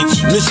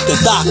Records, Mr.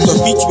 Doctor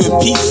featuring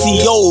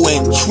PCO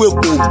and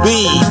Triple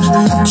Beams.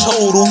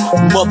 Total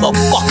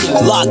motherfucking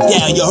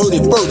lockdown. You heard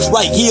it first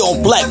right here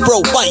on Black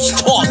Pro Vice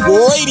Talk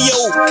Radio.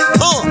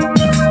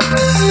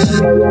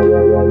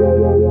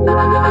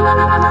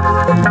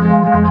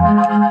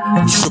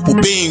 Triple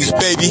Beams,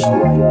 baby.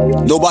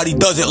 Nobody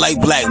does it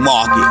like Black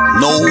Market.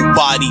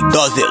 Nobody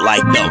does it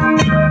like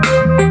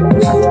them.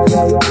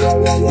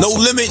 No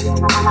Limit,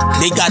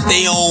 they got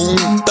their own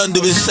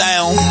thunderous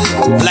sound.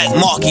 Black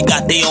Market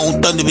got their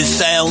own thunderous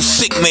sound.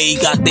 Sick May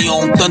got their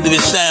own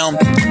thunderous sound.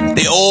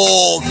 They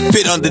all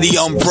fit under the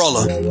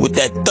umbrella with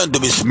that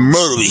thunderous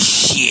murderous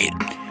shit.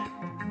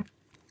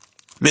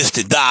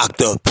 Mr.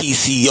 Doctor,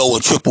 PCO,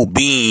 and Triple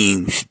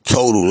Beams,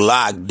 Total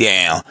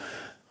Lockdown.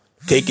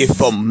 Take it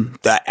from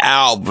the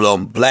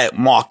album Black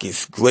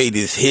Market's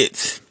Greatest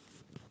Hits.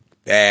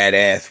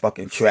 Badass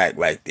fucking track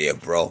right there,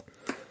 bro.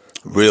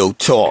 Real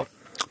talk.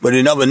 But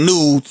in other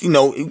news, you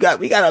know, we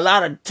got a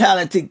lot of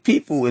talented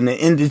people in the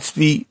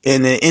industry,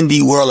 in the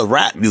indie world of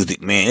rap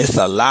music, man. It's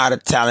a lot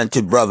of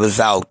talented brothers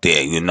out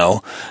there, you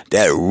know,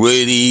 that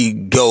really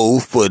go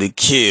for the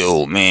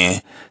kill,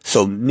 man.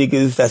 So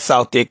niggas that's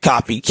out there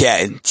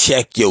copycatting,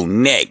 check your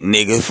neck,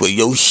 nigga, for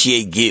your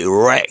shit get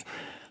wrecked.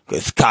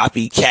 Cause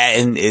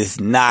copycatting is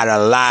not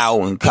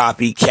allowed, and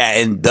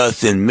copycatting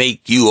doesn't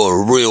make you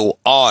a real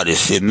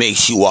artist. It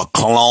makes you a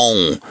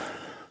clone.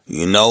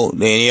 You know, then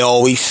they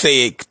always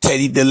say it,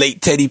 the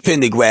late Teddy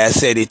Pendergrass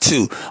said it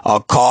too. A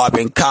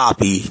carbon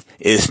copy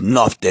is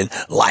nothing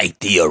like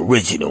the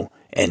original.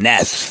 And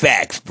that's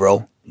facts,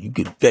 bro. You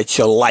could bet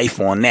your life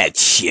on that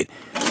shit.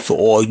 So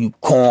all you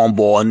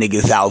cornball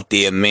niggas out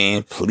there,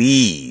 man,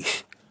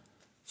 please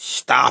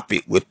stop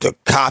it with the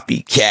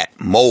copycat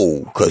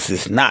mode. Cause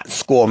it's not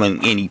scoring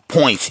any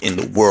points in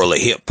the world of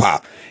hip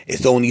hop.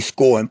 It's only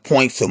scoring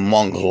points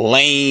among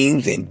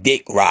lames and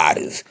dick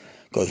riders.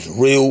 Cause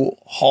real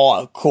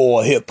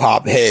hardcore hip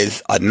hop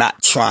heads are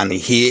not trying to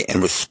hear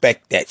and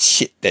respect that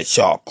shit that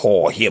y'all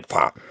call hip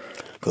hop.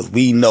 Cause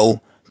we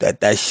know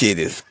that shit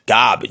is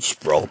garbage,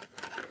 bro.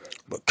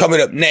 But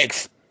coming up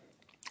next,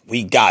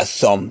 we got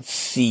some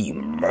C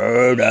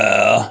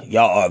Murder.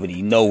 Y'all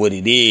already know what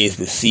it is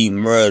with C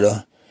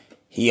Murder.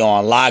 He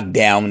on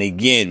lockdown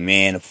again,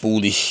 man. A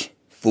foolish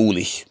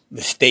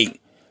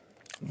mistake.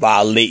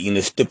 Violating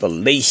the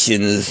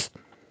stipulations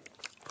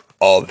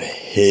of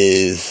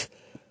his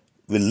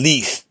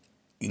release.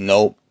 You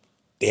know,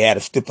 they had a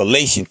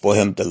stipulation for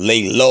him to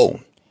lay low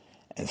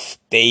and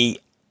stay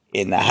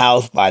in the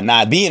house by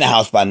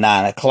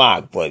 9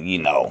 o'clock. But, you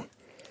know,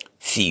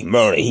 C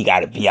Murder, he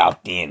got to be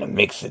out there in the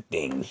mix of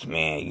things,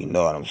 man. You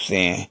know what I'm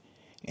saying?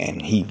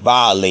 And he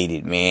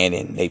violated, man,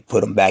 and they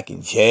put him back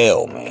in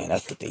jail, man.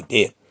 That's what they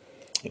did.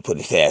 They put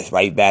his ass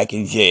right back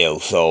in jail.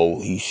 So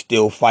he's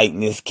still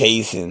fighting this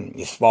case. And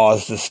as far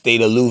as the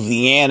state of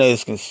Louisiana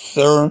is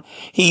concerned,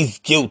 he's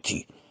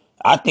guilty.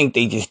 I think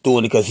they just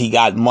doing it because he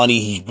got money,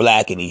 he's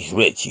black, and he's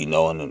rich, you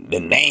know. And the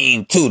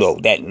name, too, though,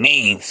 that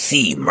name,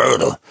 C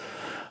Murder,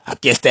 I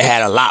guess they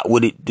had a lot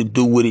with it to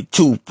do with it,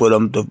 too, for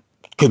them to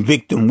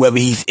convict him, whether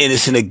he's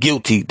innocent or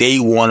guilty. They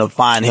want to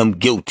find him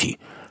guilty.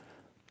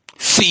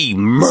 C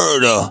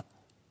Murder,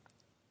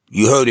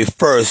 you heard it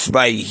first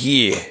right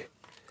here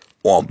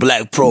on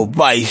Black Pro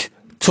Vice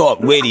Talk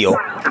Radio.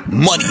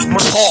 Money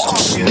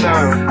talks.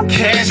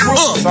 Cash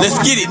rules. Let's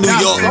get it, New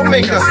York. Don't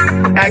make us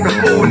act a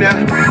fool now.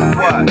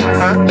 What?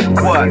 Huh?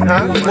 What?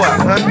 Huh? What?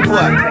 Huh?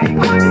 What?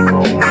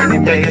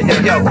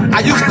 Yo. I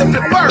used to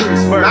flip birds.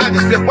 I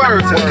just flip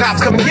birds. When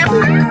cops come and get me,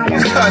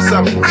 it's cause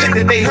some shit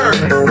that they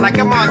heard. Like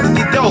I'm out to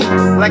get dope.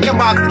 Like I'm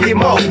out to get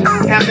more.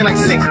 After like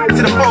 6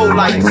 to the 4,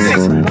 like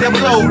 6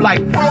 double O, like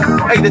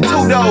 4, 8 to 2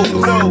 those.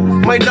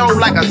 Might know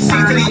like a C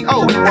to the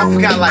O. I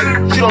forgot like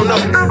you don't know.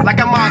 Like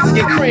I'm out to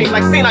get cream.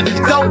 Like Fiend, I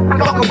just don't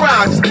fuck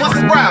around, just bust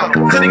around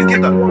till niggas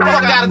get the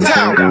fuck out of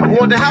town. I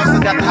want the house, I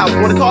got the house.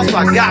 I want the car, so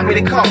I got me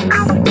the car.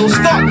 Don't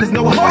start, cause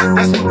no heart,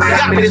 that's what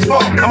got me this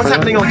far. I'm a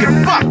type of nigga don't give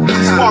a fuck.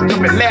 Just walk up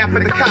and laugh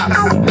at the cops.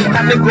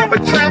 Have nigga go up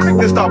in traffic,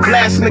 then start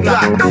blasting the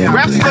Glock.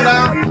 Grab slow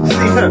down,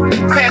 see her,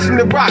 pass me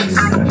the rocks.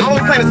 I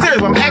was playing serious,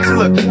 but I'm actually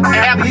look.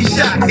 After he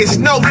shot, it's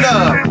no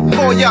love.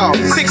 For y'all,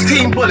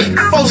 16 bullets,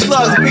 4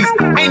 slugs apiece.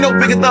 Ain't no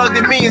bigger thug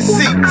than me and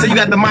C. So you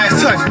got the Myers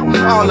touch.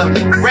 All the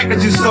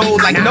records you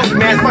sold, like no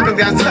man fucking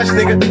got touch,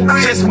 nigga.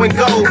 Just went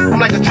gold. I'm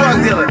like a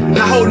drug dealer.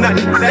 I hold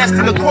nothing less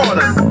than a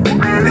quarter.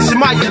 This is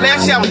my year.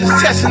 Last year I was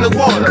just testing the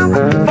water.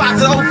 5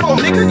 to the 04,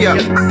 nigga. Yeah,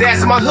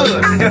 that's my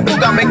hood. And if food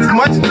don't make this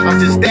much, I'm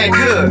just that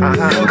good.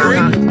 You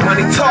agree?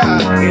 Money talk,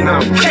 you know,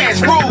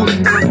 cash rules.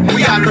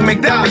 We out to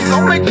make dollars,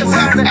 so make us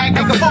have to act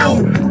like a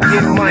fool.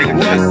 Get money,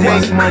 what?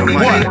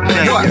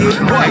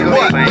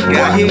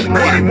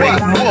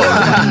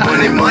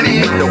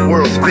 Money, the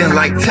world spin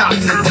like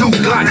tops and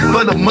 2 Glocks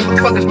for the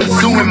motherfuckers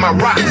pursuing my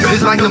rocks.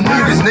 It's like the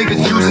movies,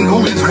 niggas using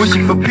Hooters,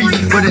 wishing for peace,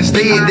 but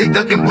instead they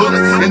ducking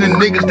bullets. And the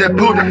niggas that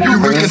pull it, you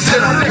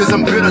reconsider, cause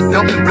I'm bitter,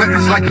 dumping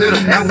weapons like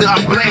litter. After I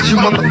blast you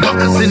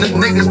motherfuckers and the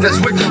niggas that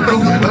switching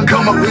through,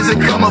 come up, is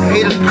it come up,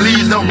 haters,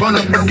 please don't run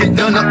up and get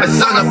done up and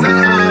son up.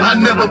 I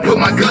never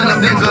put my gun up,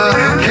 nigga.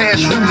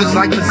 Cash rules is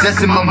like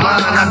possessing my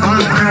mind. I do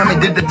the crime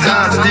and did the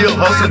time, still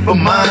hustling for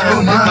mine.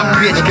 My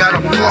bitch got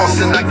a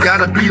floss and I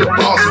gotta be the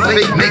boss.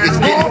 Fake niggas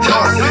getting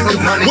tossed.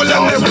 Well,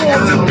 I'm that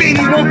warm to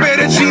beanie, won't bear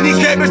the genie,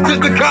 cabbage to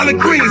the collard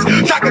greens.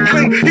 Chocolate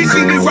clean, he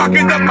see me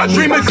rocking up my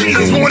dream of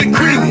genius, wanted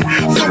creamy.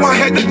 So I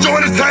had to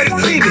join his tightest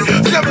martini.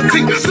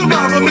 17,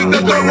 survivor, make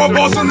the third one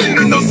boss. I'm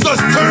leaning no such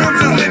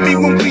terms as let me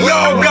when we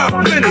all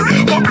got plenty.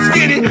 Walk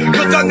skinny,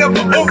 cause I never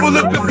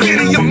overlook the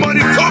penny. Your money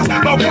talks,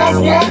 my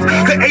walls,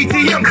 the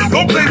ATM.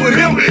 Don't play with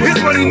him,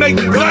 his money make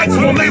lights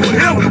won't lay with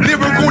him.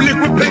 Lyrical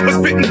liquid paper,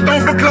 spitting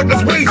stone for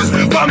cluckers wages.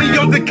 Find me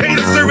on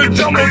Decatur, serving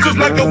jumbo just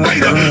like a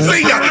waiter.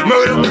 See ya,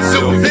 murder,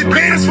 so they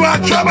paying us for our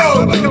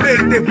trouble.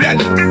 They black,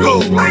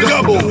 gold,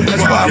 double.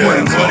 That's why I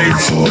wear money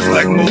talks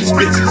like most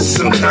bitches.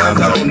 Sometimes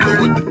I don't know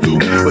what to do,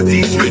 but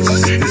these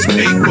riches is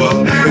paper.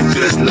 It's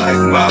just like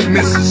my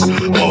missus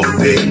all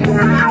day,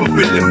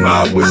 fulfilling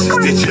my wishes.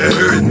 Did you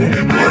heard me?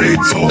 Money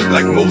talk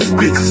like most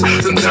bitches.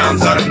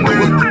 Sometimes I don't know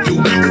what to do,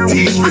 but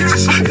these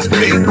riches is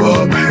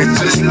paper. It's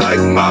just like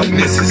my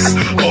missus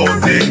all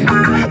day,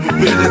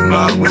 fulfilling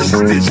my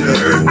wishes. Did you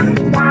heard me?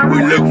 We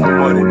look for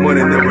money,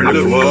 money never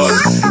look for us.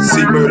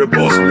 See murder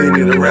boss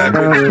leaning the rap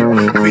industry.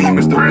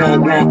 Famous the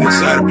wrong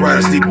inside the pride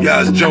of Sleepy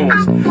Eyes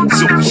Jones.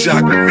 Super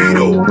Shock and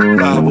Vito,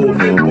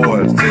 504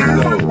 boys, 10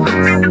 low.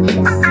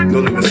 No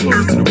limit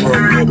service to the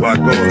world, go by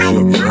God,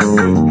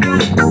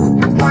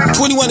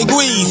 21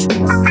 degrees,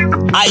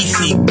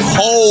 icy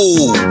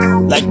cold,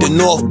 like the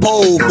North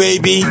Pole,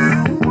 baby.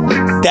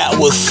 That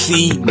was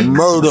C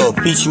Murder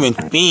featuring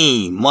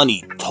Fiend,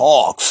 Money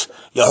Talks.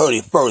 You heard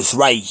it first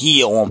right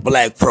here on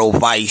Black Pro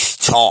Vice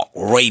Talk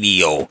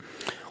Radio.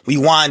 We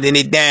winding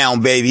it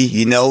down, baby.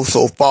 You know,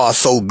 so far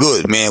so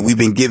good, man. We've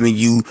been giving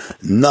you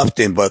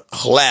nothing but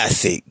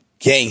classic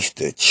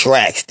gangster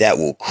tracks that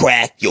will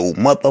crack your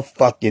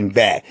motherfucking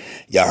back.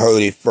 You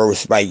heard it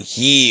first right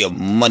here.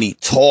 Money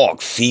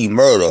Talks, C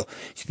Murder,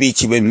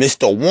 featuring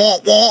Mr.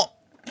 Want Want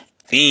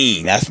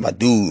Fiend. That's my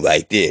dude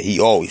right there. He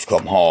always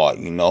come hard,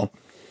 you know.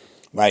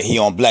 Right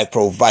here on Black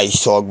Pro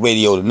Vice Talk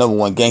Radio, the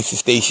 #1 gangster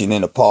station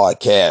in the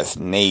podcast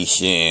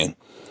nation.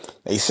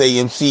 They say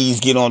MCs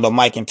get on the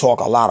mic and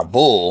talk a lot of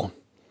bull,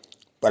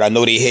 but I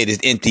know their head is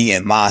empty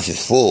and mine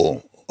is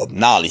full of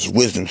knowledge,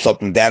 wisdom,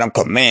 something that I'm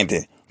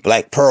commanding.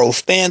 Black Pearl,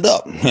 stand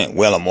up.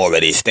 Well, I'm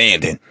already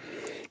standing.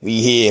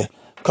 We here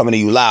coming to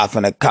you live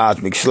from the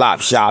Cosmic Slop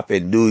Shop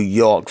in New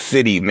York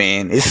City,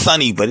 man. It's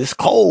sunny, but it's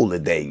cold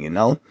today, you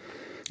know.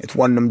 It's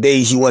one of them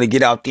days you want to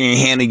get out there and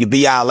handle your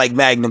BI like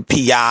Magnum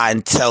PI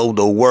and tell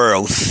the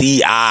world,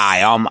 CI,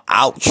 I'm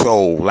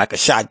outro, like a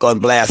shotgun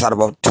blast out of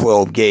a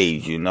 12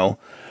 gauge, you know.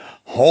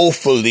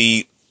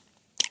 Hopefully,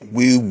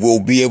 we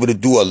will be able to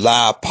do a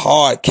live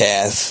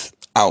podcast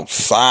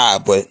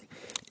outside, but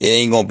it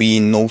ain't going to be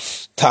no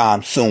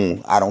time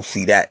soon. I don't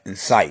see that in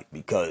sight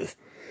because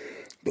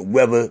the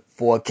weather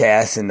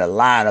forecast and the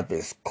lineup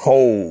is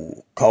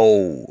cold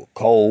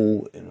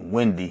and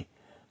windy.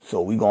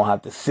 So we going to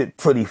have to sit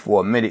pretty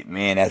for a minute,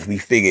 man, as we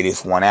figure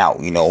this one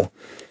out, you know.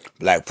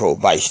 Black Pro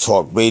Vice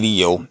Talk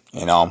Radio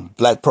and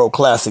Black Pro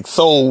Classic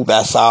Soul,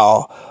 that's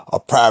our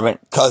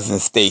apparent cousin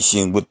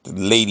station with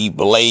Lady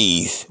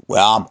Blaze,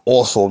 where I'm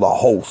also the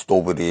host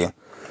over there.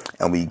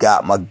 And we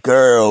got my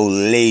girl,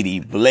 Lady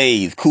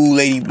Blaze. Cool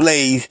Lady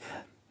Blaze,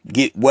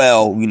 get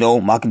well, you know,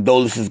 my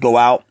condolences go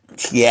out.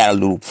 She had a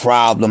little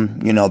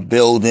problem, you know,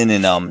 building,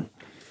 and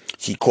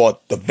she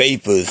caught the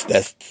vapors,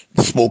 that's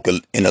smoke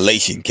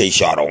inhalation, in case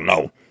y'all don't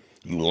know,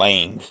 you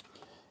lames.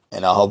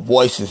 And her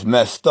voice is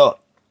messed up.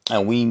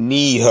 And we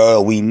need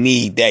her. We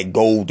need that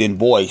golden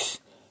voice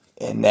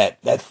and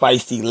that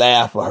feisty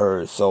laugh of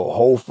hers. So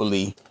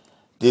hopefully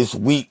this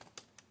week,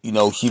 you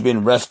know, she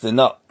been resting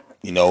up.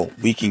 You know,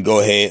 we can go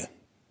ahead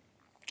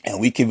and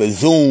we can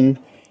resume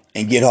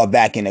and get her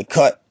back in the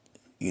cut.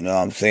 You know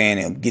what I'm saying?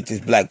 And get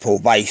this Black Pro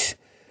Vice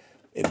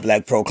and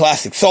Black Pro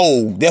Classic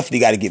Soul. Definitely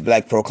got to get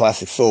Black Pro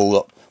Classic Soul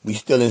up. We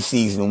still in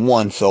season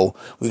 1, so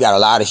we got a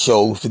lot of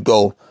shows to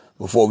go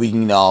before we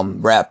can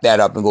wrap that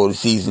up and go to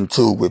season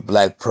 2 with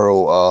Black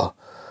Pro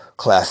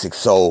Classic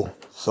Soul.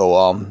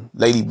 So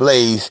Lady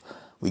Blaze,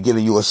 we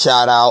giving you a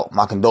shout out.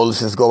 My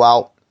condolences go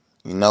out.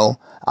 You know,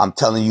 I'm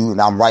telling you,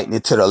 and I'm writing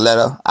it to the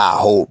letter. I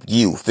hope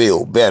you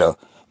feel better.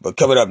 But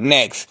coming up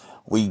next,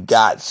 we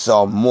got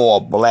some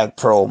more Black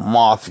Pro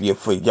Mafia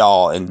for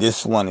y'all, and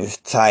this one is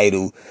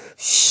titled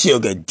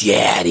Sugar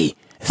Daddy.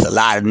 There's a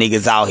lot of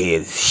niggas out here,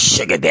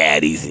 sugar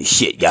daddies and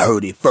shit. Y'all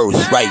heard it first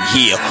right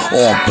here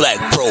on Black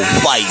Pro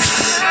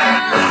Vice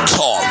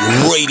Talk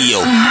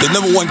Radio,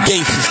 the #1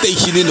 gangster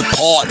station in the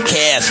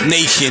podcast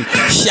nation.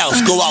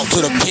 Shouts go out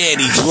to the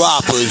panty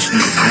droppers.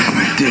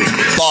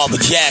 Barbara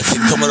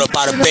Jackson coming up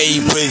out of Bay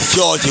Bridge,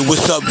 Georgia.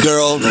 What's up,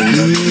 girl?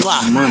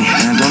 Mwah. Money,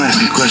 man, don't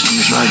ask me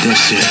questions, right that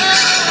shit.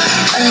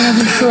 I love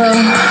you slow.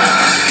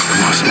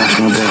 Come on, smash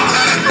my ball.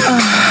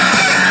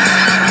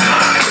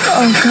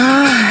 Oh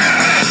God.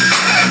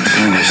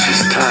 Man, that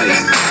shit's tight.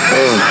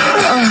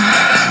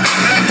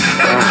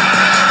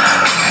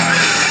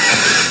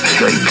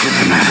 Straight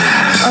dipping that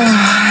ass.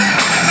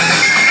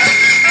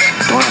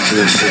 Don't answer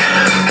that shit.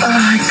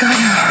 I got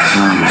it.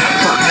 Nah, man,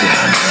 fuck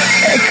that.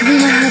 It could be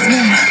my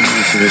husband. Don't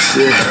answer that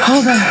shit.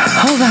 Hold on.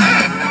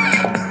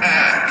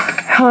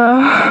 Hello?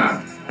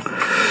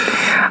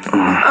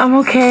 I'm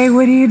okay.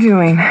 What are you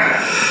doing?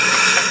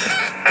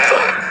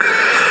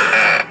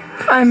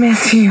 I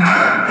miss you.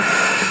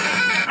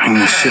 Hang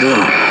that shit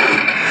up.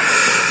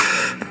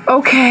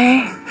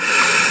 Okay.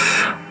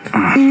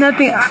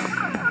 Nothing.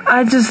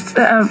 I've just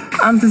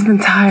been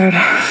tired.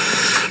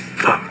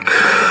 Fuck.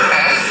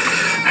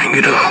 Hang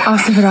it up. I'll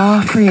save it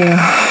all for you.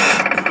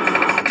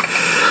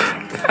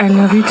 I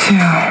love you too.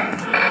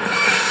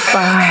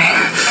 Bye.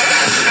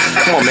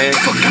 Come on, man.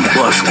 Fucking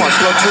bust. Come on,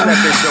 slow tune that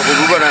bitch over.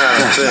 We're running out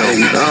of film.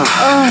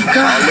 Oh,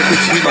 God. Look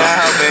at you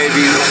now,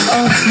 baby.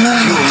 Oh, no.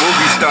 You a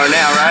movie star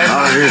now, right?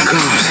 Oh, here it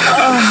comes.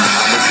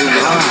 Let's do the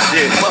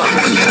shit.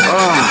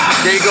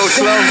 There you go,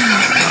 slow.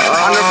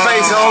 On her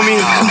face, homie.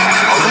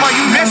 Come on,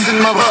 you missing,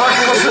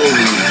 motherfucker. What's up?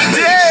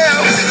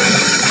 Damn.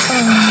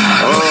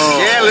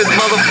 Scandalous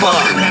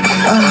motherfucker.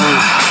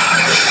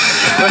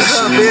 What's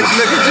up, bitch?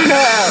 Look at you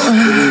now. Put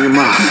it in your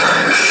mouth.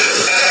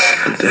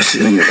 Put that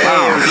shit in your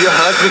mouth. Damn, your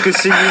husband can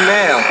see you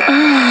now.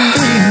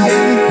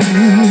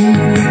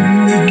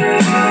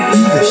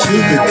 He's a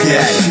sugar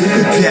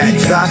dad,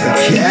 drives a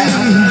cat.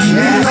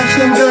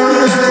 Some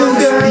girls,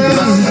 he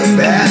loves his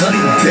bad.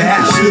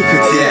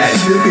 Sugar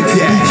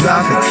dad,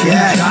 drives a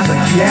cat.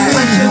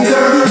 Some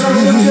girls,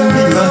 he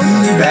loves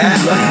his bad.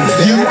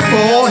 You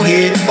bald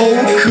head,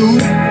 old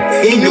cool.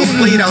 In your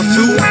played out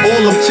suit,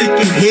 all them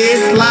chicken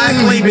heads lie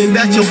claiming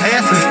that your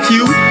ass is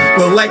cute.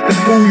 But like the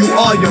fool you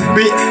are, you're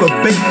bit for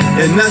bait.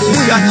 And now you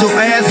got your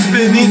ass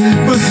spinning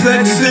for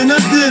sex in a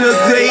dinner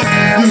date.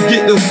 You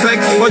get no sex,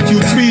 but you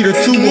treat her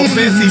to a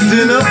fancy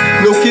dinner.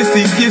 No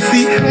kissy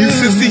kissy, you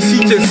sissy,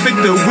 she just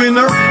picked the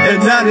winner. And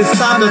now it's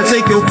time to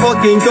take your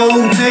fucking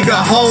gold digger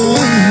home.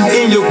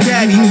 In your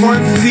caddy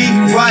front seat,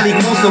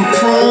 riding on some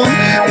chrome.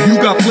 You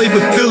got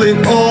flavor filling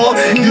all.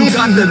 You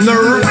got the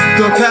nerve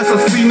to pass a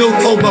C note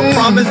over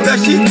promise that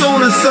she's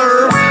gonna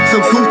serve. Some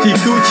coochie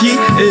coochie,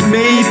 it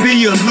may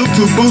be a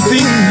little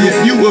booty. If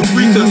you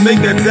agree to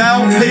make a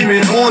down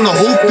payment on a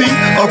hoopty,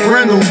 a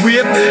brand new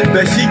whip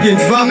that she can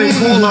drive and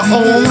call her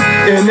own.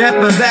 And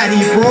after that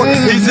he brought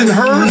his and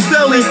her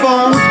celly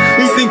phone.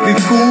 He thinks he's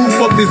cool,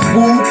 but this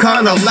fool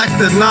kinda lacks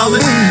the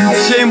knowledge.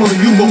 Shame on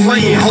you for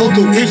playing hold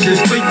to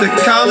issues straight to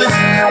college.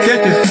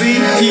 Can't you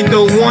see she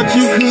don't want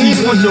you, she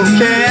wants your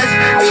cash.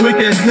 Trick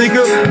ass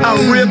nigga,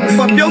 I'll rip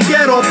up your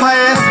ghetto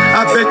pass.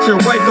 I bet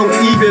your wife don't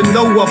even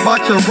know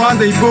about your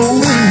rendezvous.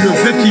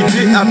 Cause if she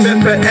did, I bet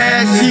the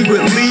ass she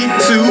would lead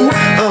to.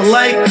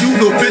 Unlike you,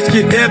 the bitch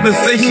can ever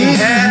say she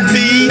had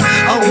me.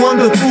 I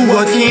wonder who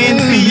I can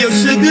be your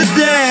sugar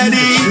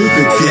daddy.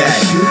 Sugar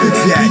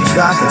dad,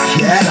 drives a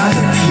cat.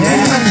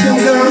 Some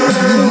girls,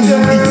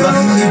 he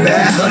loves his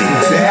bad.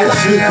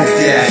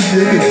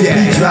 Sugar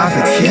dad, drives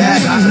a cat.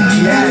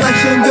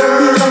 Some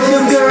girls,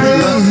 he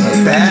loves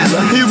his bad.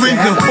 He rings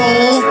the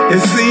phone,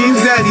 it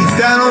seems that he's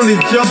down on his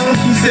Jones.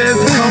 He says,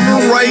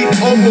 come right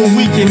over,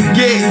 we can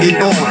get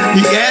it on.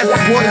 He asks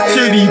what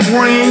should he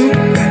bring.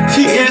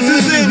 She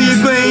answers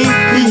anything.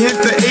 He hits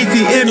the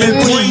ATM and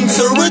brings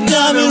her a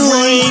diamond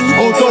ring.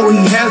 Although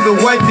he has a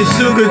wife, the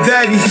sugar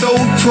daddy's so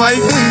trite.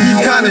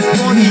 He's kinda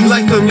strong, he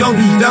likes them young,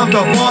 he's down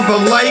to bond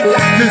for life.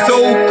 This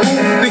old cool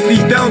thinks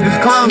he's down, this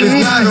clown is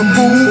not a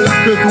fool.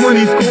 Cause when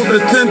he scores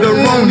a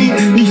tenderoni,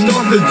 he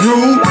starts to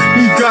drool.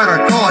 He's got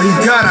a car,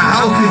 he's got a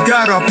house, he's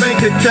got a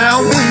bank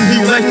account. He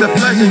likes to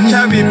flash and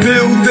carry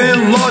bills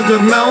in large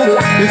amounts.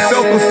 His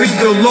self-esteem's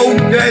so low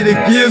that it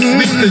gives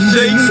me the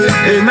shakes.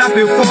 And I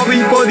feel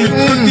sorry for these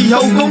tricky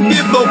hoes, don't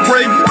give no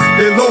breaks.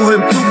 They lure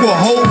him to a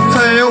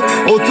hotel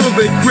or to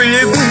the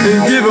crib and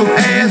give him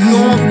ass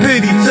on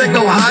pity. Check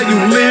out how you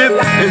live.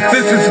 And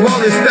since his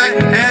well is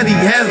stacked and he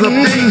has a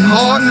big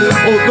heart,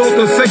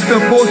 although the sex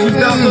boy, she's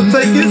down to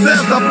take his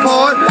ass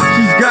apart.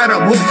 She's got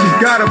him hooked, she's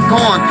got him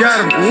con, got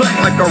him left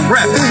like a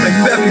rat.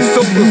 Except he's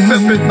so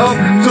Pacific up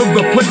to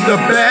the place to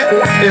bat.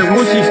 And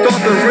when she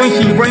starts to ring,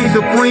 she reigns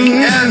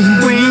supreme as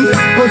queen.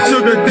 Her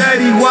sugar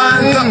daddy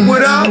winds up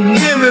without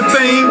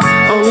anything.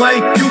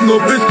 Unlike you, no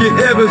bitch can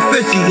ever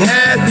say she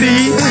had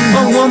me.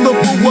 I'm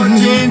wonderful, what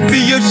can be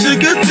your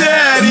sugar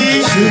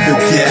daddy? Sugar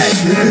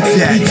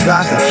dad,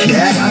 drives a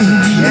cat.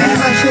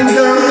 Some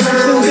girls,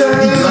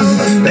 he loves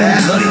his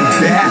bad.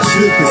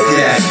 Sugar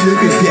dad,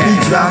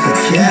 drives a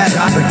cat.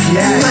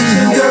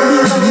 Some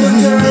girls,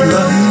 he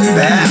loves his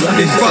bad.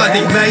 It's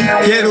Friday night,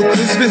 ghetto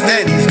Christmas,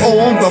 and he's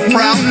on the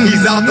prowl.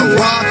 He's out to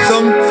rob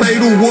some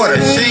fatal, what a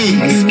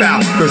shame he's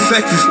found. Cause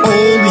sex is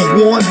all he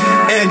wants,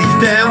 and he's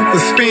down to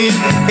spend.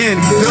 And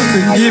he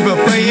doesn't give a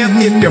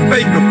damn if you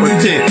fake or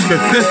pretend.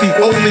 Cause since he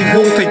only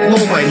won't take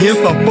long for him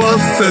to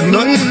bust a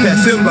nut,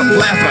 that's him the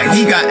blast like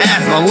he got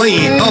asthma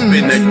laying up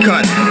in the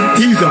cut.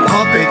 He's a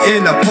puppet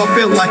and a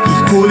puppet like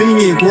he's putting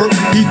in work.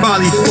 He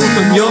finally scored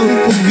some young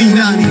pussy,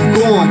 now he's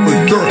going for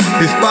dirt.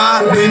 His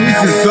 5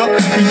 minutes is up,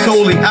 she's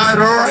holding out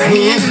her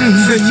hand.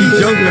 Since she's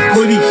young and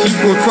pretty, she's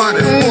gonna try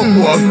to score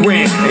for a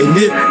grand. And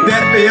if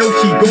that fails,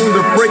 she's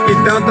gonna break it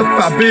down to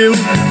 5 bills.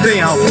 Say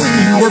how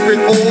she's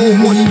working all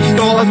when she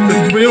starts to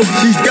drill.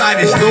 She's got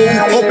his nose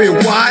open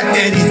wide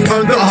and he's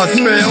under her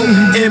spell.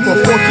 And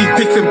before she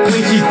picks him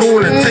clean, she's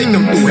gonna take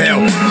him through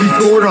hell. She's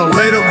gonna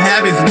let him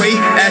have his way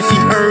as she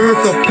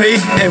earns her pay.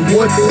 And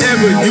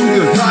whatever you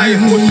desire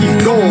is what she's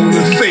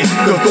gonna say.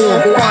 Cause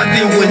on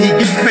Friday when he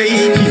gets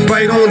paid, she's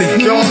right on his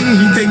jaw.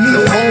 She takes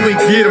him home and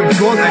get him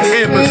drunk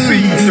and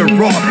proceeds to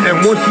rob.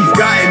 on, she's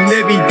gotten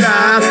every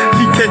dime.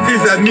 She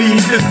catches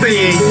amnesia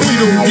saying, you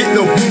don't get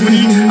no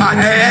booty. I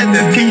had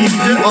to tease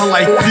you,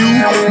 unlike you.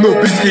 No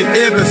bitch can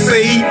ever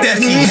say that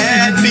she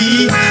had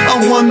me.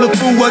 I'm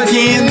wonderful, I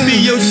can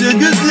be your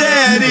sugar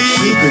daddy.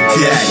 Sugar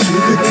daddy,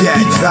 sugar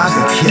daddy. He drives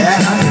a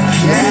cat.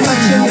 He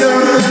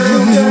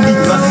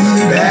loves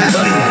his bad,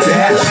 sugar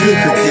daddy,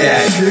 sugar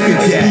daddy.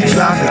 He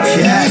drives a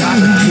cat.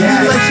 He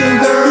loves some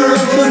girl,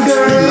 some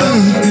girl. He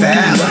loves his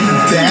bad,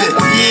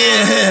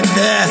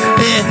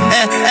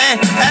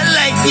 I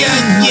like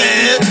young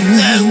girls.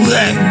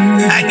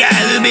 I got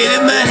a little bit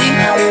of money,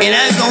 and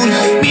I'm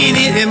gonna spend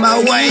it. And my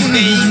wife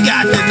ain't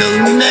got to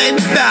know nothing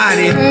about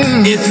it.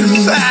 In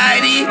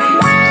society,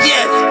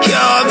 just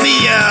call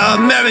me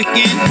an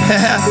American.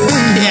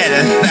 Yeah,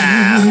 the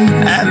style.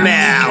 I'm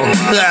out.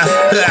 Drug,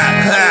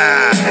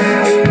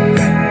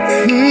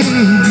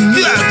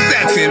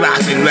 sex, and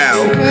rock and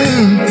roll.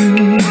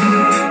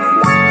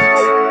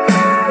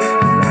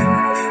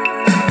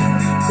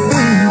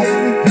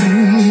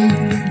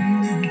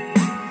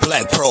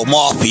 Black Pro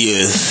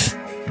Mafia's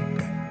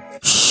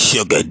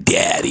Sugar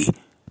Daddy.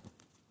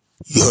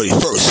 You heard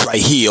it first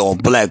right here on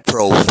Black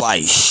Pro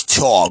Vice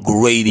Talk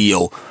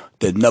Radio,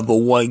 the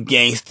 #1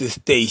 gangster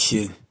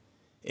station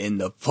in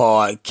the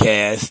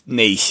podcast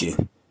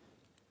nation.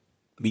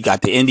 We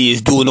got the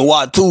Indians doing the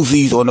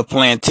Watuzis on the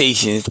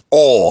plantations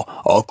all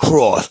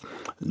across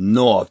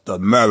North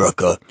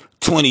America.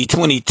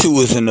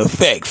 2022 is in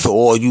effect, so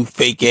all you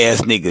fake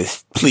ass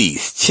niggas,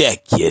 please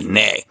check your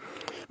neck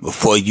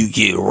before you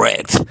get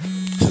wrecked.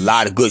 There's a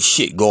lot of good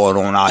shit going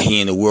on out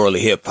here in the world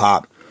of hip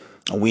hop.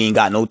 And we ain't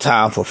got no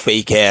time for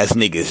fake ass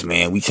niggas,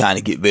 man. We trying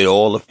to get rid of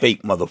all the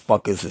fake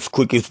motherfuckers as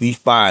quick as we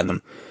find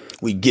them.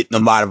 We getting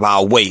them out of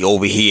our way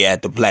over here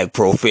at the Black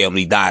Pro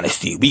Family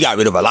Dynasty. We got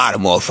rid of a lot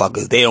of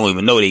motherfuckers. They don't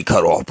even know they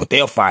cut off, but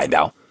they'll find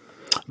out.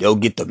 They'll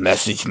get the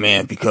message,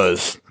 man,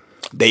 because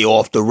they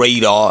off the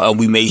radar and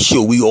we made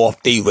sure we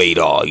off their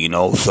radar, you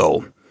know.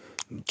 So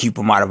keep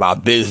them out of our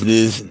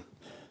business.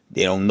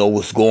 They don't know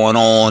what's going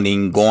on,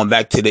 and going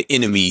back to the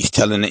enemies,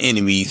 telling the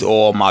enemies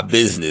all my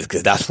business,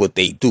 because that's what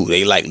they do.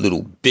 They like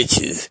little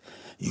bitches.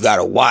 You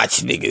gotta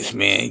watch niggas,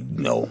 man.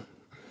 You know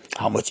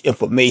how much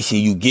information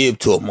you give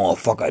to a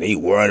motherfucker. They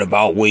worried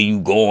about where you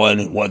going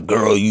and what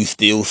girl you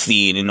still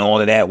seeing and all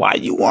of that. Why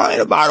you worried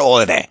about all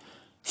of that?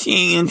 She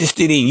ain't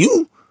interested in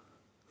you.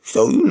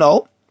 So, you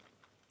know,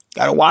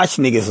 gotta watch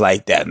niggas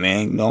like that,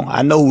 man. You know,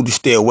 I know who to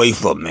stay away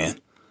from, man.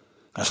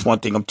 That's one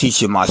thing I'm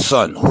teaching my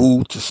son,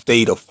 who to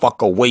stay the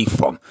fuck away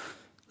from.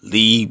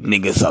 Leave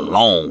niggas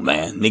alone,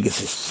 man.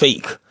 Niggas is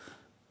fake.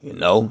 You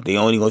know, they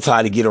only gonna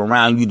try to get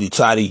around you to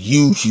try to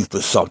use you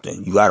for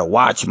something. You gotta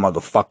watch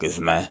motherfuckers,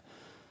 man.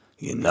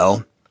 You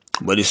know,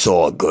 but it's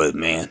all good,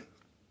 man.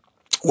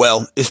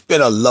 Well, it's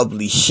been a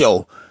lovely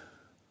show.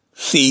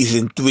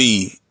 Season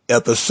 3,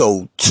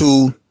 episode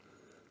 2.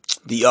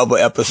 The other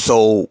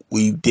episode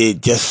we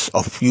did just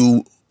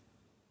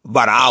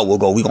about an hour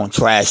ago. We're going to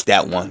trash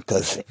that one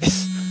because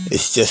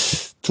it's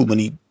just too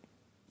many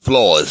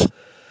flaws.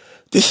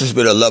 This has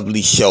been a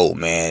lovely show,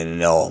 man.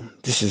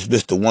 This is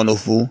Mr.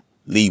 Wonderful,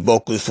 lead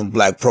vocalist from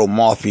Black Pro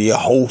Mafia,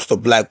 host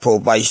of Black Pro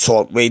Vice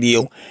Talk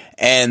Radio,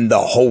 and the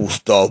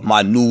host of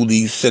my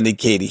newly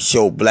syndicated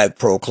show, Black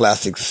Pro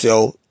Classic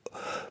Soul.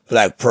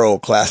 Black Pro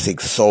Classic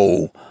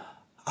Soul.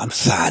 I'm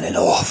signing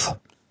off.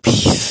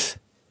 Peace.